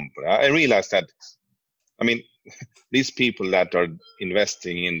into the company? I realize that, I mean, these people that are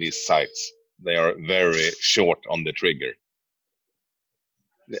investing in these sites, they are very short on the trigger.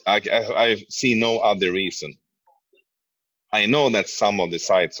 I see no other reason. I know that some of the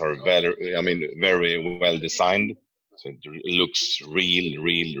sites are very well designed. So it looks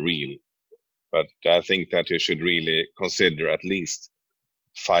real. But I think that you should really consider at least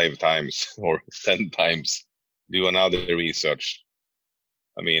 5 times or 10 times, do another research.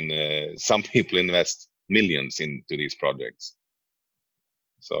 I mean, some people invest millions into these projects.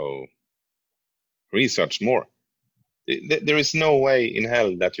 So research more. There is no way in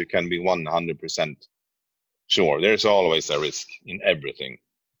hell that you can be 100% sure. There's always a risk in everything.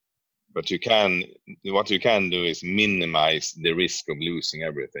 But what you can do is minimize the risk of losing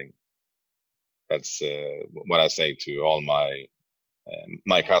everything. That's what I say to all my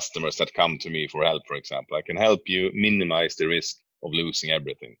customers that come to me for help, for example. I can help you minimize the risk of losing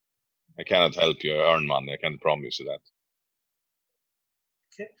everything. I cannot help you earn money. I can promise you that.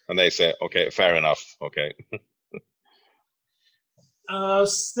 Okay. And they say, okay, fair enough. Okay.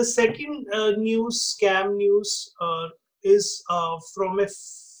 The second scam news is from a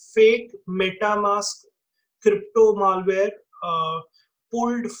fake MetaMask crypto malware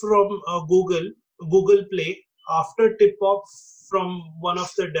pulled from Google Play after tip-off from one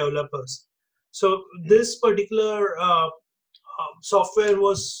of the developers. So this particular software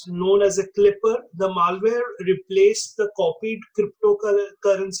was known as a Clipper. The malware replaced the copied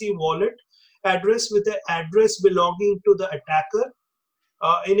cryptocurrency wallet address with an address belonging to the attacker,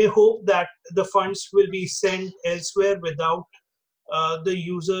 in a hope that the funds will be sent elsewhere without the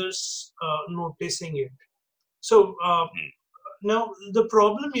users noticing it. So Mm. now the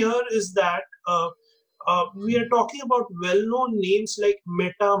problem here is that we are talking about well-known names like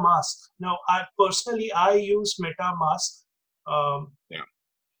MetaMask. Now, I use MetaMask, um, Yeah.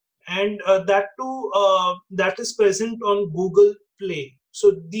 and that too that is present on Google Play.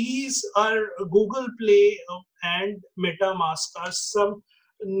 So these are Google Play and MetaMask are some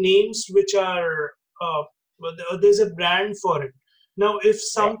names which are there's a brand for it. Now, if Yeah.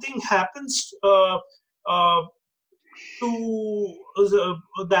 something happens uh, to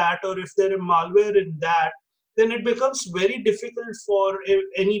that, or if there is malware in that, then it becomes very difficult for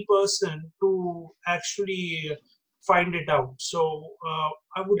any person to actually find it out. So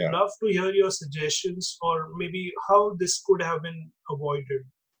I would Yeah. love to hear your suggestions, or maybe how this could have been avoided.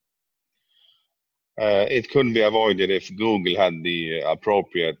 It could be avoided if Google had the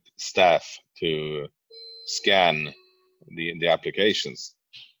appropriate staff to scan the applications.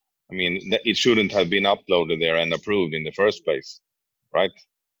 I mean, it shouldn't have been uploaded there and approved in the first place, right?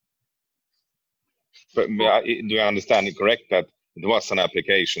 But Oh, do I understand it correct that it was an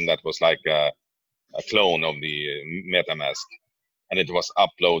application that was like a clone of the MetaMask, and it was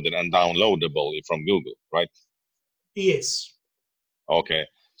uploaded and downloadable from Google, right? yes. Okay.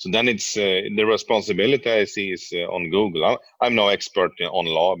 So then it's the responsibility I see is on Google. I'm no expert on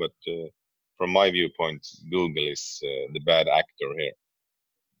law, but from my viewpoint, Google is the bad actor here.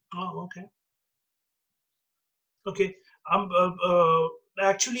 Oh, okay. Okay.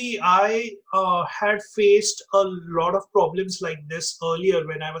 Actually, I had faced a lot of problems like this earlier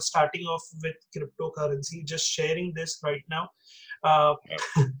when I was starting off with cryptocurrency. Just sharing this right now, uh,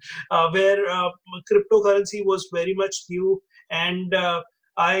 Yeah. where cryptocurrency was very much new, and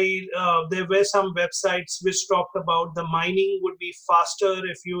there were some websites which talked about the mining would be faster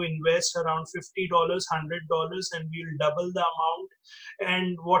if you invest around $50, $100, and we'll double the amount.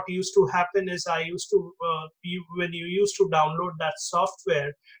 And what used to happen is I used to when you used to download that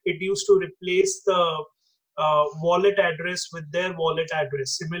software, it used to replace the wallet address with their wallet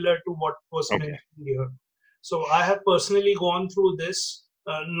address, similar to what was Okay. mentioned here. So I have personally gone through this,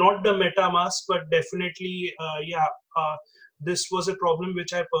 not the MetaMask, but definitely, this was a problem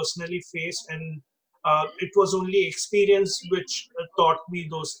which I personally faced, and it was only experience which taught me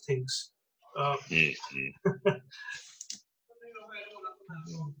those things. Uh, Mm-hmm.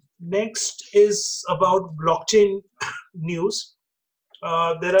 Next is about blockchain news.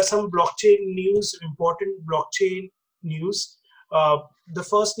 There are some blockchain news, important blockchain news. The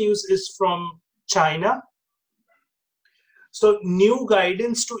first news is from China. So, new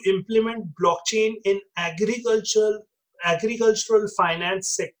guidance to implement blockchain in agricultural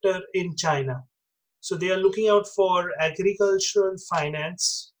finance sector in China. So they are looking out for agricultural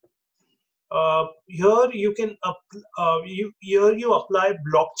finance. Here you can here you apply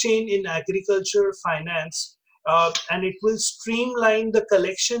blockchain in agriculture finance, and it will streamline the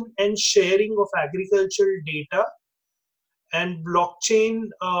collection and sharing of agricultural data. And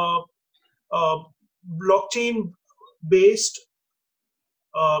uh, blockchain based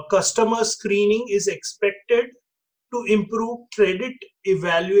customer screening is expected to improve credit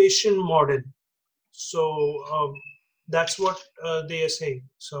evaluation model. So that's what they are saying.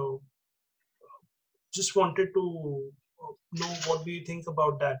 So just wanted to know, what do you think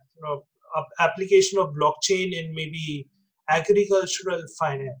about that application of blockchain in maybe agricultural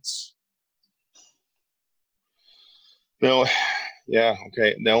finance? No, yeah,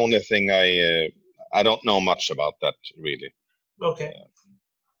 okay. The only thing I don't know much about that really. Okay.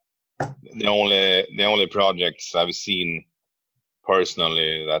 The only projects I've seen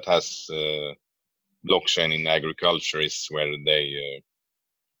personally that has blockchain in agriculture is where they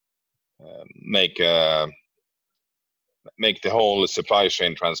make make the whole supply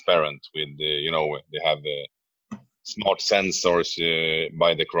chain transparent with they have smart sensors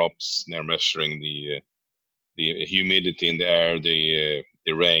by the crops. They're measuring the humidity in the air, the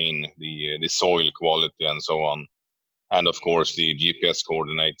rain, the soil quality, and so on, and of course the GPS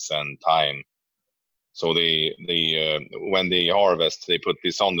coordinates and time. So when they harvest, they put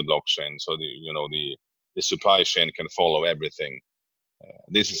this on the blockchain, so the supply chain can follow everything.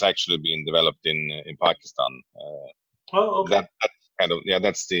 This is actually being developed in Pakistan. Oh, okay. That kind of, yeah,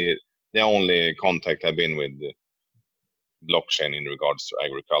 that's the only contact I've been with blockchain in regards to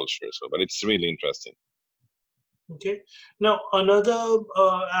agriculture. So, but it's really interesting. Okay. Now, another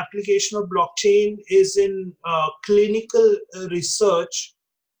application of blockchain is in clinical research.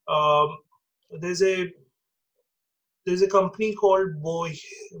 Um, there's a there's a company called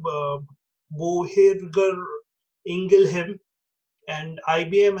Boehringer Ingelheim, and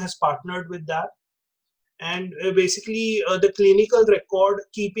IBM has partnered with that. And basically, the clinical record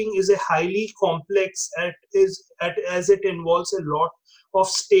keeping is a highly complex as it involves a lot of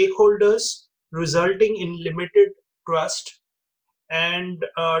stakeholders, resulting in limited trust, and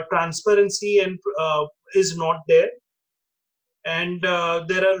transparency and is not there, and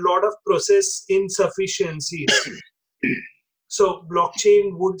there are a lot of process insufficiencies. So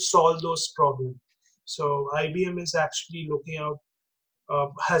blockchain would solve those problems. So IBM is actually looking out,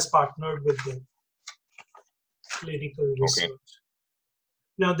 has partnered with them, clinical Okay. research.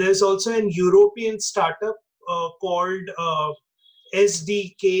 Now there's also an European startup called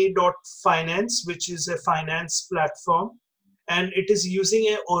SDK.finance, which is a finance platform, and it is using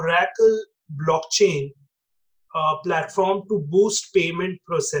an Oracle blockchain platform to boost payment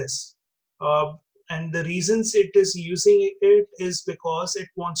process. Uh, and the reasons it is using it is because it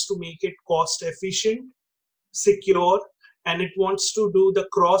wants to make it cost efficient, secure, and it wants to do the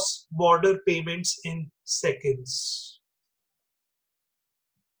cross border payments in seconds.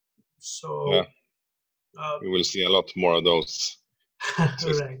 So Yeah, we will see a lot more of those.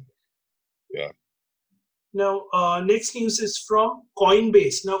 right. Yeah. Now, next news is from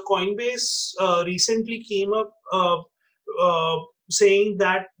Coinbase. Now, Coinbase recently came up saying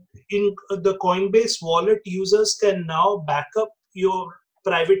that in the Coinbase wallet, users can now back up your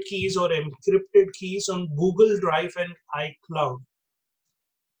private keys or encrypted keys on Google Drive and iCloud.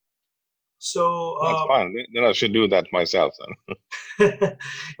 So That's fine. Then I should do that myself then.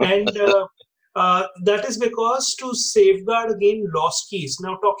 and that is because to safeguard again lost keys.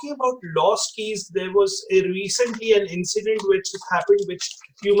 Now, talking about lost keys, there was recently an incident which happened, which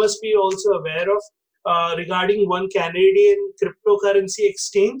you must be also aware of, regarding one Canadian cryptocurrency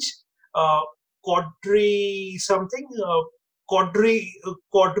exchange, Quadri something,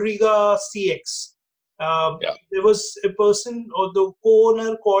 Quadriga CX. Yeah. There was a person or the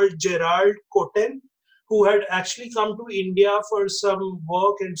co-owner called Gerald Cotten, who had actually come to India for some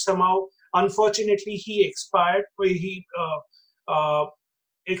work, and somehow, unfortunately, he expired. He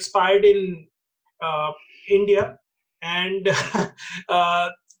expired in India, and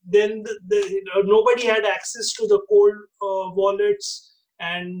then nobody had access to the cold wallets.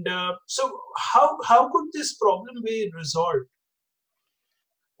 And so, how could this problem be resolved?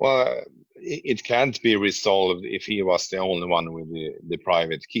 Well, it can't be resolved if he was the only one with the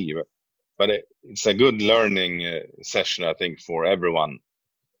private key. But it's a good learning session, I think, for everyone.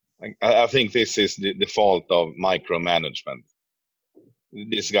 I think this is the fault of micromanagement.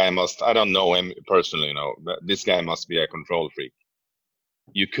 This guy must, I don't know him personally, but this guy must be a control freak.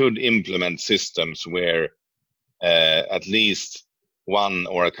 You could implement systems where at least one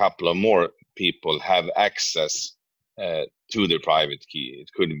or a couple of more people have access to the private key.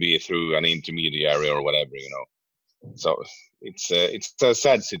 It could be through an intermediary or whatever, So it's a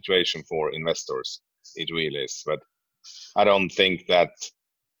sad situation for investors. It really is. But I don't think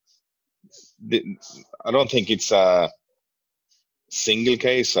it's a single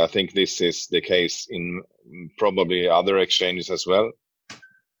case. I think this is the case in probably other exchanges as well.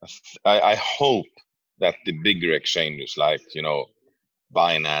 I hope that the bigger exchanges like,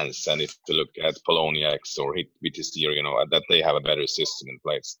 Binance, and if you look at Poloniex or BTC, or that they have a better system in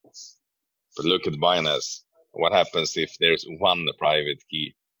place. But look at Binance. What happens if there's one private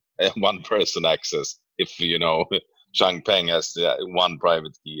key, one person access? If Changpeng has one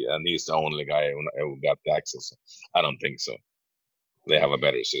private key and he's the only guy who got the access, I don't think so. They have a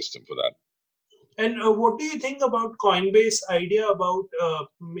better system for that. And what do you think about Coinbase idea about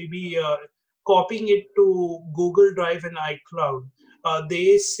maybe copying it to Google Drive and iCloud?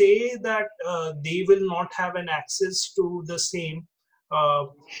 They say that they will not have an access to the same.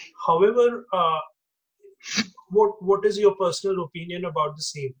 However, what is your personal opinion about the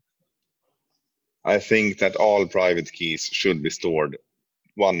same? I think that all private keys should be stored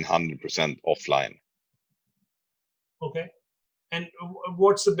 100% offline. Okay. And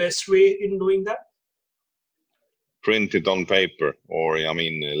what's the best way in doing that? Print it on paper, or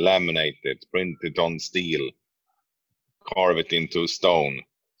laminate it, print it on steel, carve it into stone,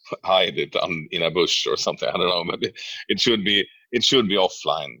 hide it in a bush or something. I don't know, but it should be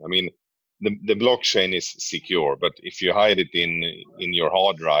offline. The blockchain is secure, but if you hide it in your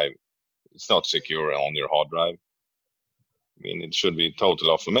hard drive, it's not secure on your hard drive. It should be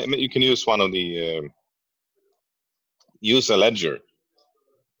total offline. You can use one of the use a ledger.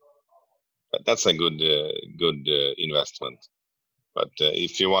 That's a good investment. But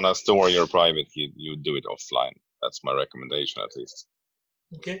if you want to store your private key, you do it offline. That's my recommendation, at least.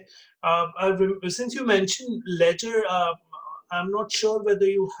 Okay. Since you mentioned ledger, I'm not sure whether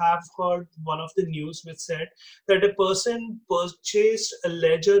you have heard one of the news which said that a person purchased a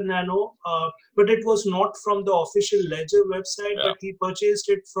Ledger Nano, but it was not from the official Ledger website, Yeah. but he purchased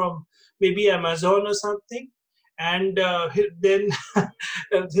it from maybe Amazon or something. And then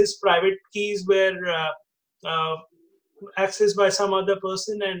his private keys were accessed by some other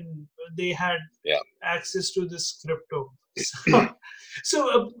person, and they had access to this crypto.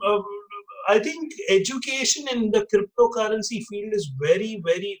 So I think education in the cryptocurrency field is very,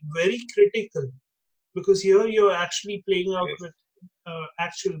 very, very critical, because here you're actually playing out with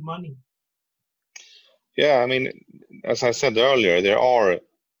actual money. Yeah, I mean, as I said earlier, there are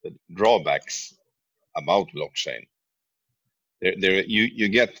drawbacks about blockchain. You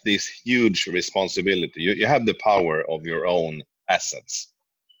get this huge responsibility. You have the power of your own assets.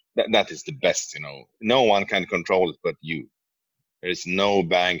 That is the best, No one can control it but you. There is no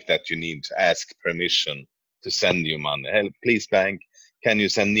bank that you need to ask permission to send you money. Hey, please, bank, can you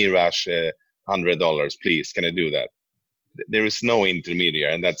send Niraj $100? Please, can I do that? There is no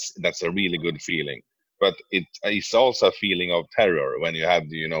intermediary, and that's a really good feeling. But it's also a feeling of terror when you have,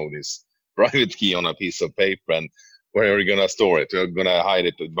 this private key on a piece of paper, and where are you gonna store it? You're gonna hide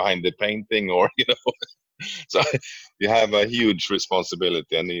it behind the painting, or So you have a huge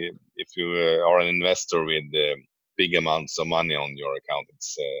responsibility, and if you are an investor with big amounts of money on your account,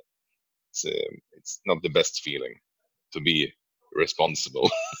 it's not the best feeling to be responsible,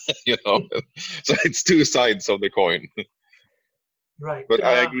 So it's two sides of the coin. Right. But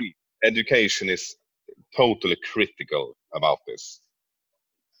I agree, education is totally critical about this.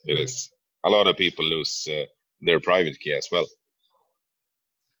 It is. A lot of people lose their private key as well.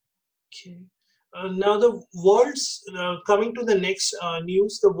 Okay. Now the world's coming to the next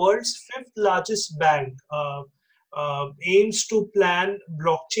news. The world's fifth largest bank aims to plan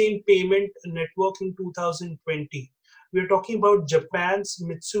blockchain payment network in 2020. We're talking about Japan's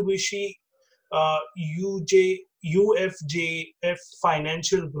Mitsubishi UFJF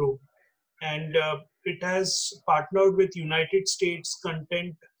Financial Group, and it has partnered with United States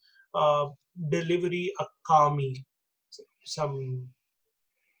content delivery Akami. Some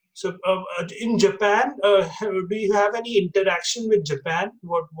in Japan, do you have any interaction with Japan?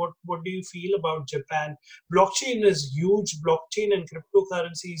 What do you feel about Japan? Blockchain is huge. Blockchain and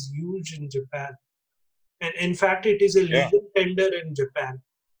cryptocurrency is huge in Japan, and in fact, it is a legal tender in Japan.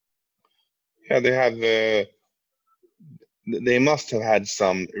 Yeah, they must have had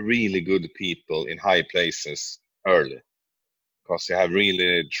some really good people in high places early, because they have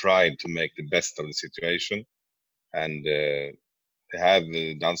really tried to make the best of the situation, and they have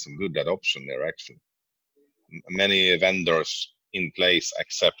done some good adoption there, actually. Many vendors in place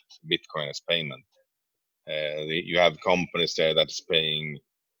accept Bitcoin as payment. You have companies there that's paying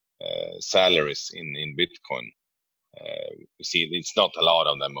salaries in Bitcoin. We see it's not a lot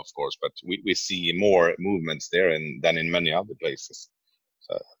of them, of course, but we see more movements there than in many other places.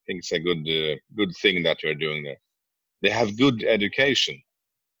 So I think it's a good thing that you're doing there. They have good education.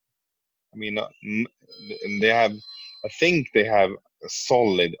 I mean, they have. I think they have a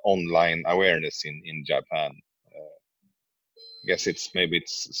solid online awareness in Japan. I guess it's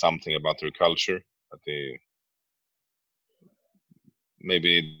something about their culture, but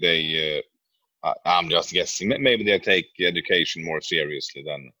I'm just guessing. Maybe they take education more seriously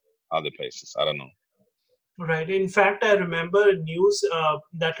than other places. I don't know. Right. In fact, I remember news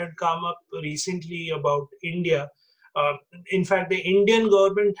that had come up recently about India. Uh, in fact, the Indian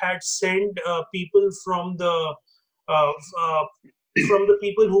government had sent people uh, uh, from the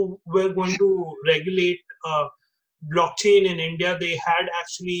people who were going to regulate blockchain in India. They had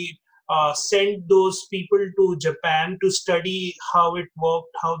actually sent those people to Japan to study how it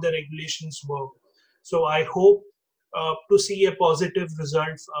worked, how the regulations work. So I hope to see a positive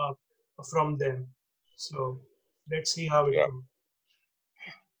result from them. So let's see how it goes.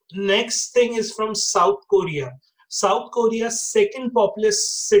 Next thing is from South Korea. South Korea's second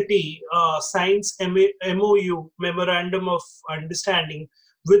populous city signs MOU, Memorandum of Understanding,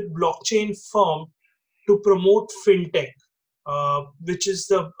 with blockchain firm to promote fintech, which is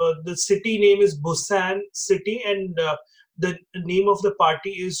the city name is Busan City, and the name of the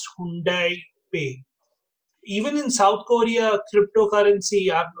party is Hyundai Pay. Even in South Korea,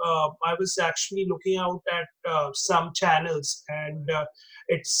 cryptocurrency, I was actually looking out at some channels, and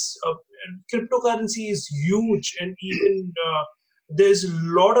cryptocurrency is huge, and even there's a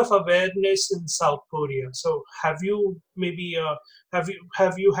lot of awareness in South Korea. So, have you maybe have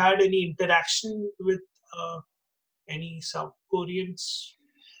you had any interaction with any South Koreans?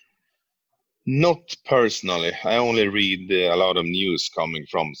 Not personally. I only read a lot of news coming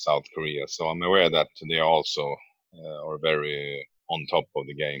from South Korea, so I'm aware that they are also or very on top of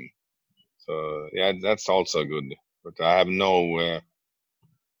the game. So yeah, that's also good. But I have no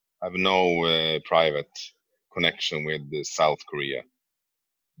private connection with South Korea.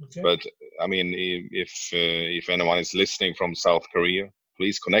 Okay. But I mean, if anyone is listening from South Korea,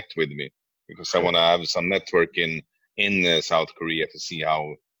 please connect with me because I want to have some network in South Korea to see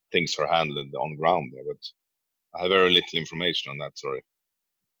how things are handled on ground there. But I have very little information on that. Sorry.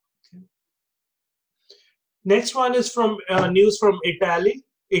 Next one is from news from Italy.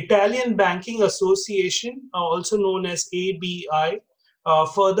 Italian Banking Association, also known as ABI,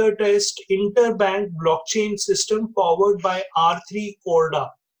 further test interbank blockchain system powered by R3 Corda.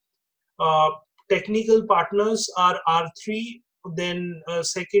 Technical partners are R3. Then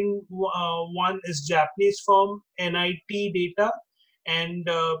second one is Japanese firm NIT Data, and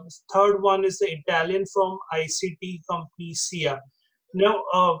third one is the Italian firm ICT company SIA. Now,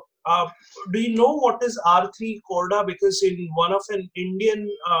 do you know what is R3 Corda? Because in one of an Indian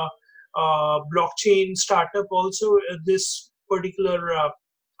blockchain startup, also this particular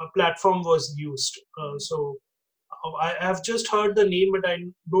platform was used. So I have just heard the name, but I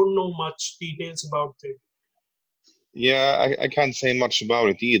don't know much details about it. Yeah, I can't say much about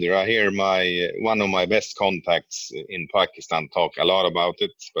it either. I hear one of my best contacts in Pakistan talk a lot about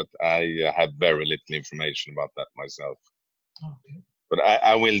it, but I have very little information about that myself. Okay. But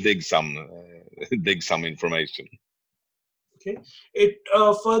I will dig some information. Okay. It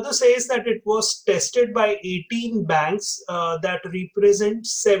further says that it was tested by 18 banks that represent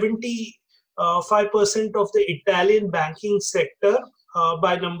 75% of the Italian banking sector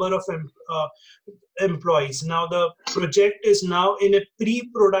by number of employees. Now the project is now in a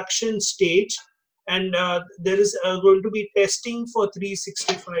pre-production stage, and there is going to be testing for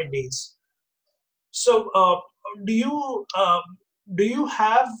 365 days. So do you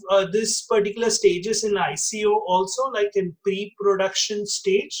have this particular stages in ICO also, like in pre-production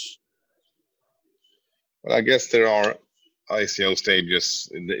stage? Well, I guess there are ICO stages.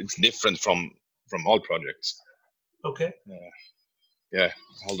 It's different from all projects. Okay. Yeah.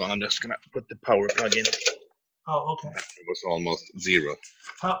 Hold on, I'm just gonna put the power plug in. Oh, okay. It was almost zero.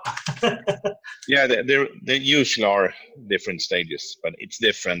 Yeah, there usually are different stages, but it's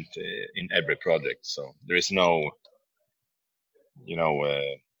different in every project. So there is no,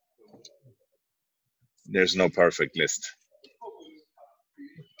 there's no perfect list.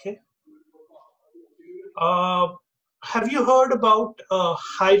 Okay. Have you heard about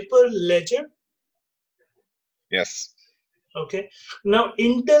Hyperledger? Yes. Okay. Now,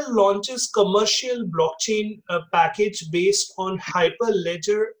 Intel launches commercial blockchain package based on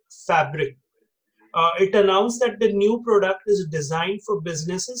Hyperledger Fabric. It announced that the new product is designed for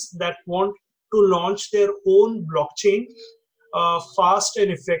businesses that want to launch their own blockchain fast and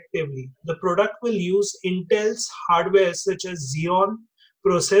effectively. The product will use Intel's hardware such as Xeon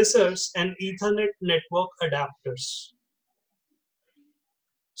processors and Ethernet network adapters.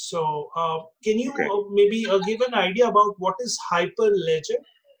 So, can you maybe give an idea about what is Hyperledger?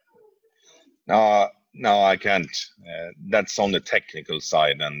 No, I can't. That's on the technical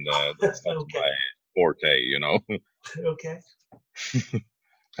side, and that's not Okay. my forte, Okay.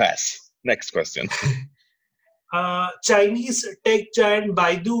 Pass. Next question. Chinese tech giant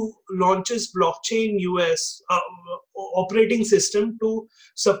Baidu launches blockchain US operating system to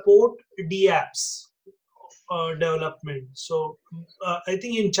support DApps development. So I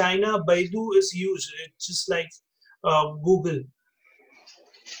think in China, Baidu is used. It's just like Google.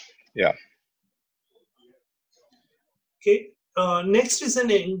 Yeah. Okay. Next is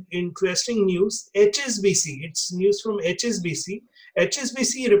an interesting news. HSBC. It's news from HSBC.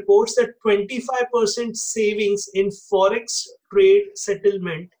 HSBC reports that 25% savings in forex trade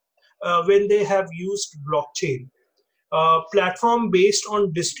settlement when they have used blockchain. Platform based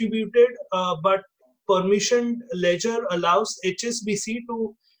on distributed but permissioned ledger allows HSBC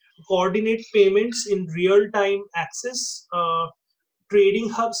to coordinate payments in real-time access. Trading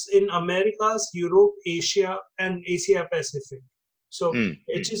hubs in Americas, Europe, Asia, and Asia Pacific. So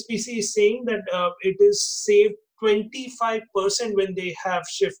HSBC is saying that it is saved 25% when they have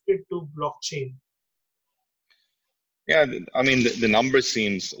shifted to blockchain. Yeah, I mean the number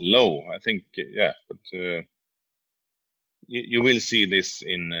seems low. I think but you will see this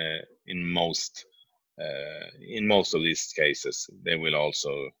in most of these cases. They will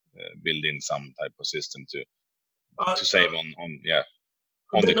also build in some type of system to save on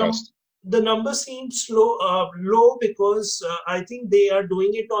the cost. The number seems low because I think they are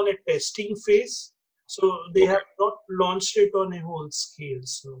doing it on a testing phase, so they have not launched it on a whole scale.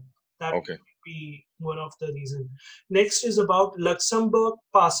 So That Okay. might be one of the reasons. Next is about Luxembourg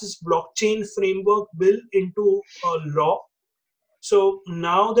passes blockchain framework bill into law. So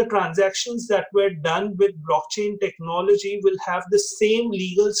now the transactions that were done with blockchain technology will have the same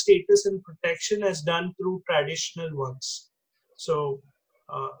legal status and protection as done through traditional ones. So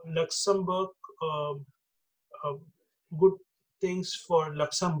Luxembourg, uh, uh, good things for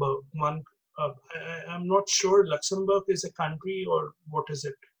Luxembourg. I'm not sure Luxembourg is a country or what is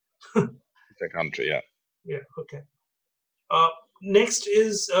it. It's a country, yeah. Yeah. Okay. Uh, Next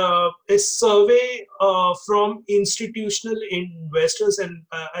is a survey from institutional investors, and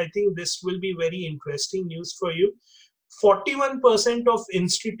I think this will be very interesting news for you. 41% of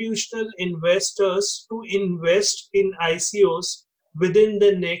institutional investors to invest in ICOs within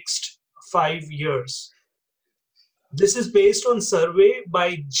the next 5 years. This is based on survey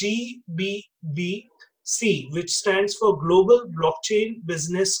by GBBC, which stands for Global Blockchain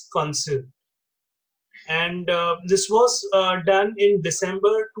Business Council. And this was done in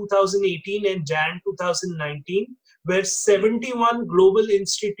December 2018 and Jan 2019, where 71 global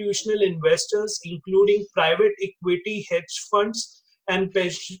institutional investors, including private equity, hedge funds, and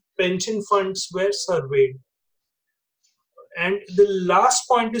pension funds, were surveyed. And the last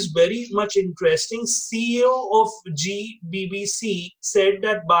point is very much interesting. CEO of GBBC said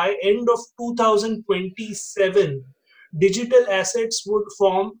that by end of 2027, digital assets would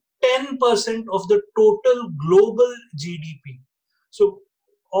form 10% of the total global GDP. So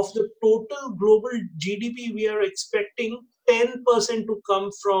of the total global GDP, we are expecting 10% to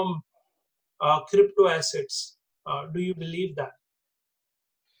come from crypto assets. Do you believe that?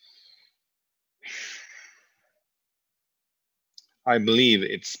 I believe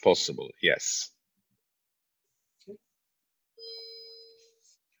it's possible, yes.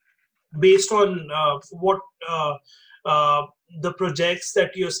 Based on what the projects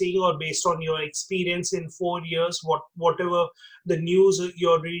that you're seeing, or based on your experience in 4 years, whatever the news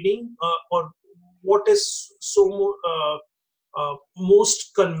you're reading, or what is so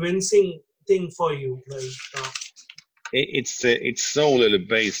most convincing thing for you right now? It's solely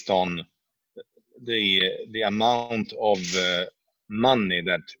based on the amount of money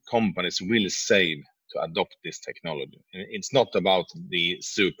that companies will save to adopt this technology. It's not about the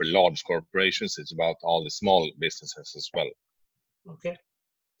super large corporations, it's about all the small businesses as well. Okay.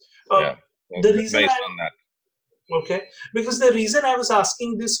 Yeah, The reason based on that. Okay, because the reason I was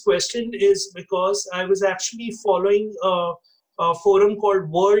asking this question is because I was actually following a forum called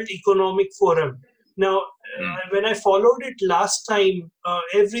World Economic Forum. Now, when I followed it last time,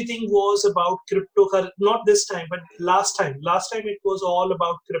 everything was about cryptocurrency. Not this time, but last time. Last time it was all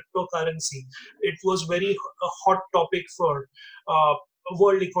about cryptocurrency. It was very hot topic for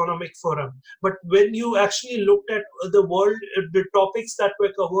World Economic Forum. But when you actually looked at the topics that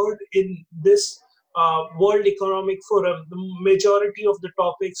were covered in this World Economic Forum, the majority of the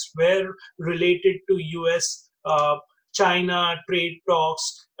topics were related to US, China trade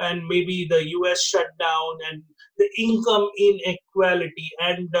talks, and maybe the US shutdown and the income inequality.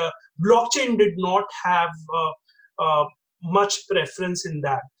 And blockchain did not have much preference in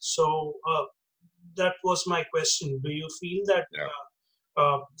that. So that was my question. Do you feel that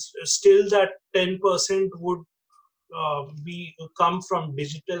still that 10% would be come from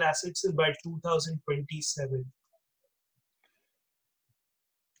digital assets by 2027?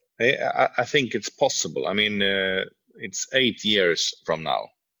 I think it's possible. I mean, it's 8 years from now.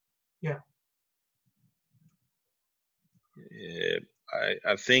 Yeah.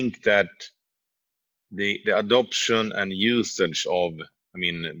 I think that the adoption and usage of, I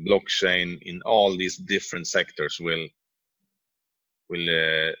mean, blockchain in all these different sectors will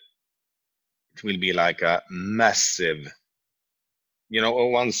it will be like a massive,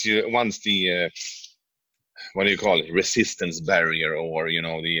 once the what do you call it, resistance barrier, or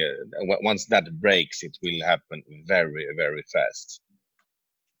once that breaks, it will happen very, very fast.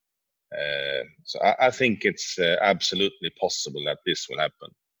 So I think it's absolutely possible that this will happen.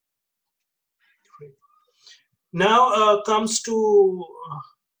 Now comes to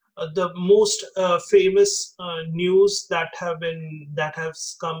the most famous news that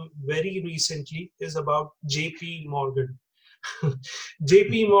has come very recently is about JP Morgan.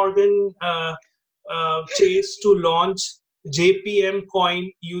 JP Morgan chase to launch JPM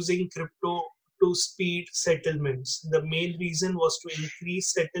coin using crypto to speed settlements. The main reason was to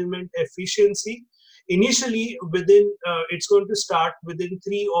increase settlement efficiency. Initially, it's going to start within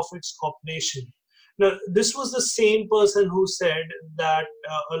 3 of its operation. Now, this was the same person who said that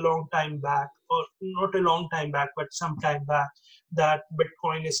a long time back, or not a long time back, but some time back, that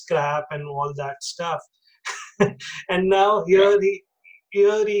Bitcoin is crap and all that stuff. And now here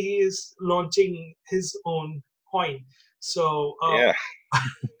year he is launching his own coin. So Yeah,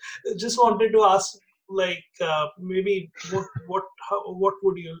 just wanted to ask, like, maybe what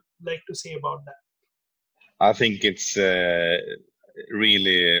would you like to say about that? I think it's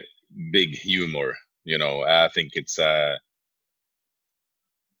really big humor. I think it's a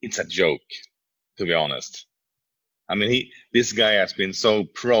joke, to be honest. I mean, this guy has been so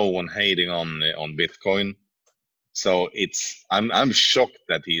pro on hating on Bitcoin. So I'm shocked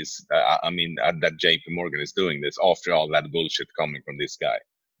that that JP Morgan is doing this after all that bullshit coming from this guy.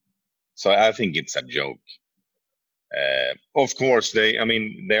 So I think it's a joke. Of course, they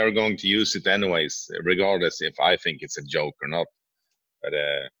are going to use it anyways, regardless if I think it's a joke or not. But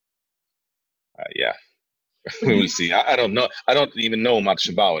yeah, we will see. I don't know. I don't even know much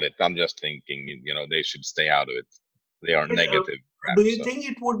about it. I'm just thinking, they should stay out of it. They are But, negative crap. do you So. think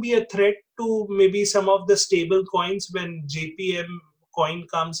it would be a threat to maybe some of the stable coins when JPM coin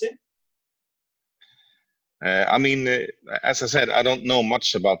comes in? As I said, I don't know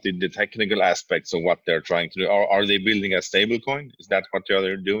much about the technical aspects of what they're trying to do. Are they building a stable coin? Is that what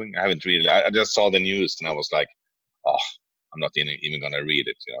they're doing? I haven't really. I just saw the news and I was like, oh, I'm not even going to read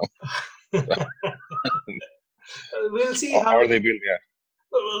it. We'll see how. Are they building?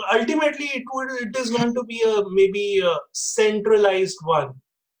 Ultimately, it is going to be maybe a centralized one.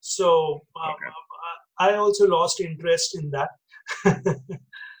 So Okay. I also lost interest in that.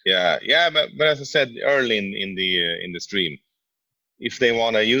 Yeah, but as I said early in the stream, if they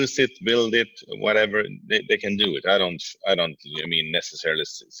want to use it, build it, whatever, they can do it. I don't necessarily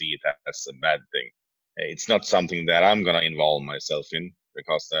see it as a bad thing. It's not something that I'm gonna involve myself in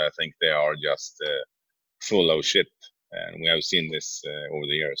because I think they are just full of shit, and we have seen this over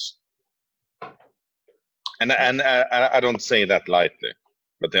the years. And I don't say that lightly,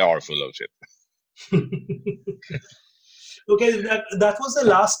 but they are full of shit. Okay, that was the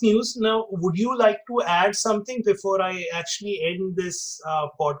last news. Now, would you like to add something before I actually end this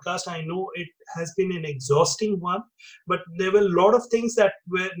podcast? I know it has been an exhausting one, but there were a lot of things that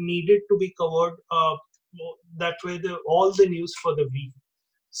were needed to be covered. That were all the news for the week.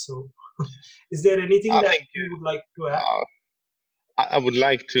 So, is there anything I that think you would like to add? I would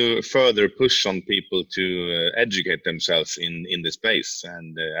like to further push on people to educate themselves in the space.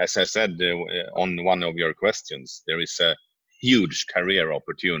 And as I said on one of your questions, there is a huge career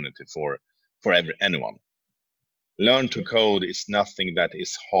opportunity for anyone. Learn to code is nothing that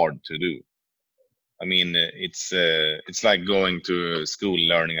is hard to do. I mean, it's like going to school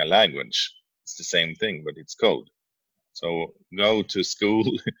learning a language. It's the same thing, but it's code. So go to school,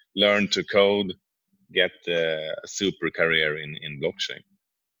 learn to code, get a super career in blockchain.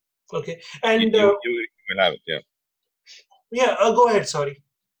 Okay, and You will have it, yeah. Yeah, go ahead. Sorry.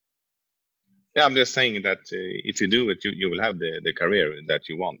 Yeah, I'm just saying that if you do it, you will have the career that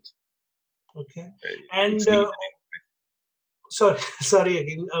you want. Okay, It's and needed. sorry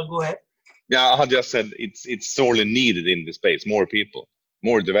again. Go ahead. Yeah, I just said it's sorely needed in the space. More people,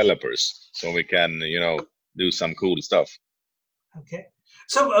 more developers, so we can do some cool stuff. Okay,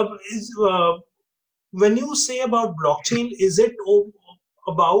 so when you say about blockchain, is it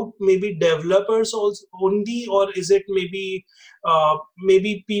about maybe developers also only, or is it maybe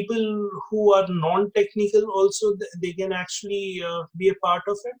people who are non-technical also they can actually be a part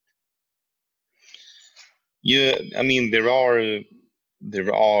of it? Yeah, I mean there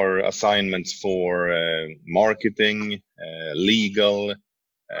are assignments for marketing, legal.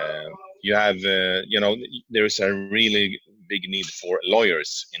 You have there is a really big need for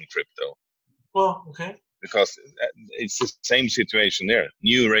lawyers in crypto. Oh, okay. Because it's the same situation there.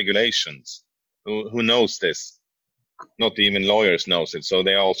 New regulations. Who knows this? Not even lawyers knows it. So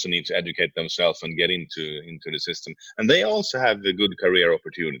they also need to educate themselves and get into the system. And they also have the good career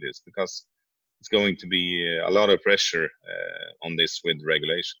opportunities because it's going to be a lot of pressure on this with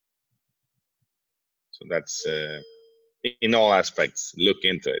regulation. So that's in all aspects. Look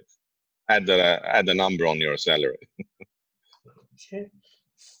into it. Add a number on your salary. Okay.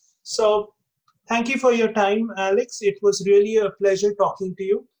 So thank you for your time, Alex. It was really a pleasure talking to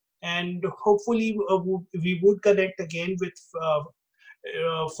you, and hopefully we would connect again with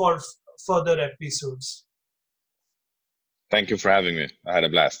for further episodes. Thank you for having me. I had a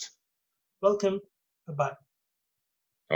blast. Welcome. Bye-bye.